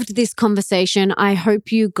loved this conversation. I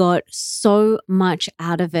hope you got so much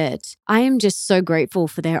out of it. I am just so grateful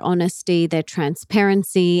for their honesty, their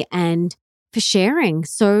transparency, and for sharing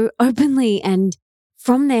so openly and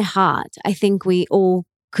from their heart. I think we all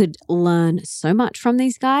could learn so much from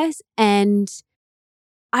these guys. And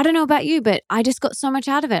I don't know about you, but I just got so much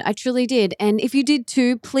out of it. I truly did. And if you did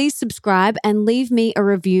too, please subscribe and leave me a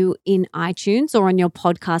review in iTunes or on your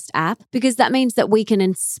podcast app, because that means that we can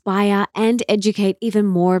inspire and educate even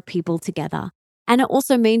more people together. And it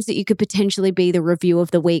also means that you could potentially be the review of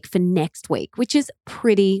the week for next week, which is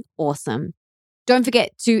pretty awesome. Don't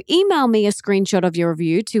forget to email me a screenshot of your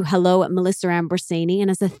review to hello@melissaambrosini. And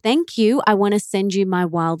as a thank you, I want to send you my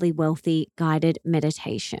Wildly Wealthy guided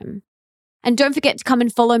meditation. And don't forget to come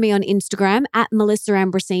and follow me on Instagram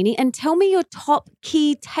 @melissaambrosini and tell me your top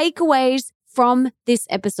key takeaways from this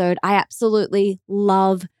episode. I absolutely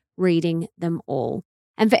love reading them all.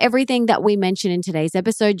 And for everything that we mentioned in today's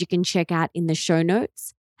episode, you can check out in the show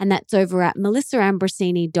notes. And that's over at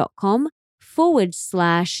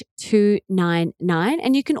melissaambrosini.com/299.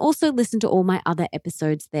 And you can also listen to all my other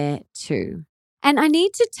episodes there too. And I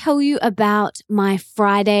need to tell you about my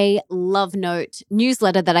Friday Love Note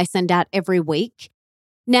newsletter that I send out every week.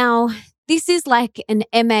 Now, this is like an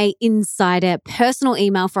MA Insider personal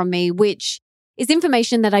email from me, which is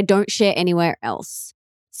information that I don't share anywhere else.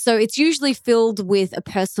 So it's usually filled with a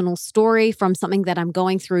personal story from something that I'm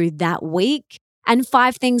going through that week and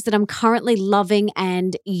 5 things that I'm currently loving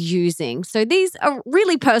and using. So these are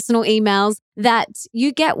really personal emails that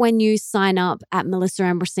you get when you sign up at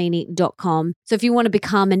melissaambrosini.com. So if you want to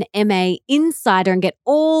become an MA Insider and get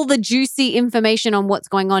all the juicy information on what's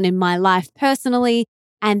going on in my life personally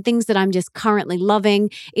and things that I'm just currently loving,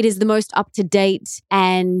 it is the most up-to-date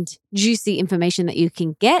and juicy information that you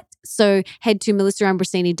can get. So head to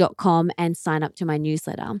melissaambrosini.com and sign up to my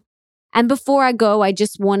newsletter. And before I go, I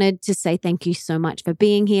just wanted to say thank you so much for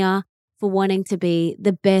being here, for wanting to be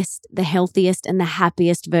the best, the healthiest, and the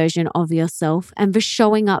happiest version of yourself, and for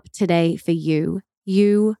showing up today for you.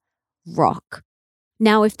 You rock.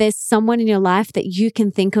 Now, if there's someone in your life that you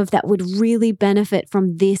can think of that would really benefit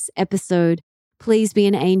from this episode, please be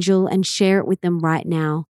an angel and share it with them right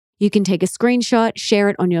now. You can take a screenshot, share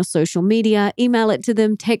it on your social media, email it to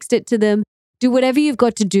them, text it to them, do whatever you've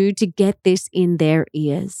got to do to get this in their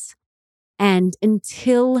ears. And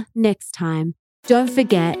until next time, Don't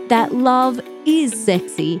forget that love is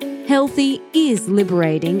sexy, healthy is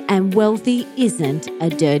liberating, and wealthy isn't a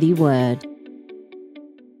dirty word.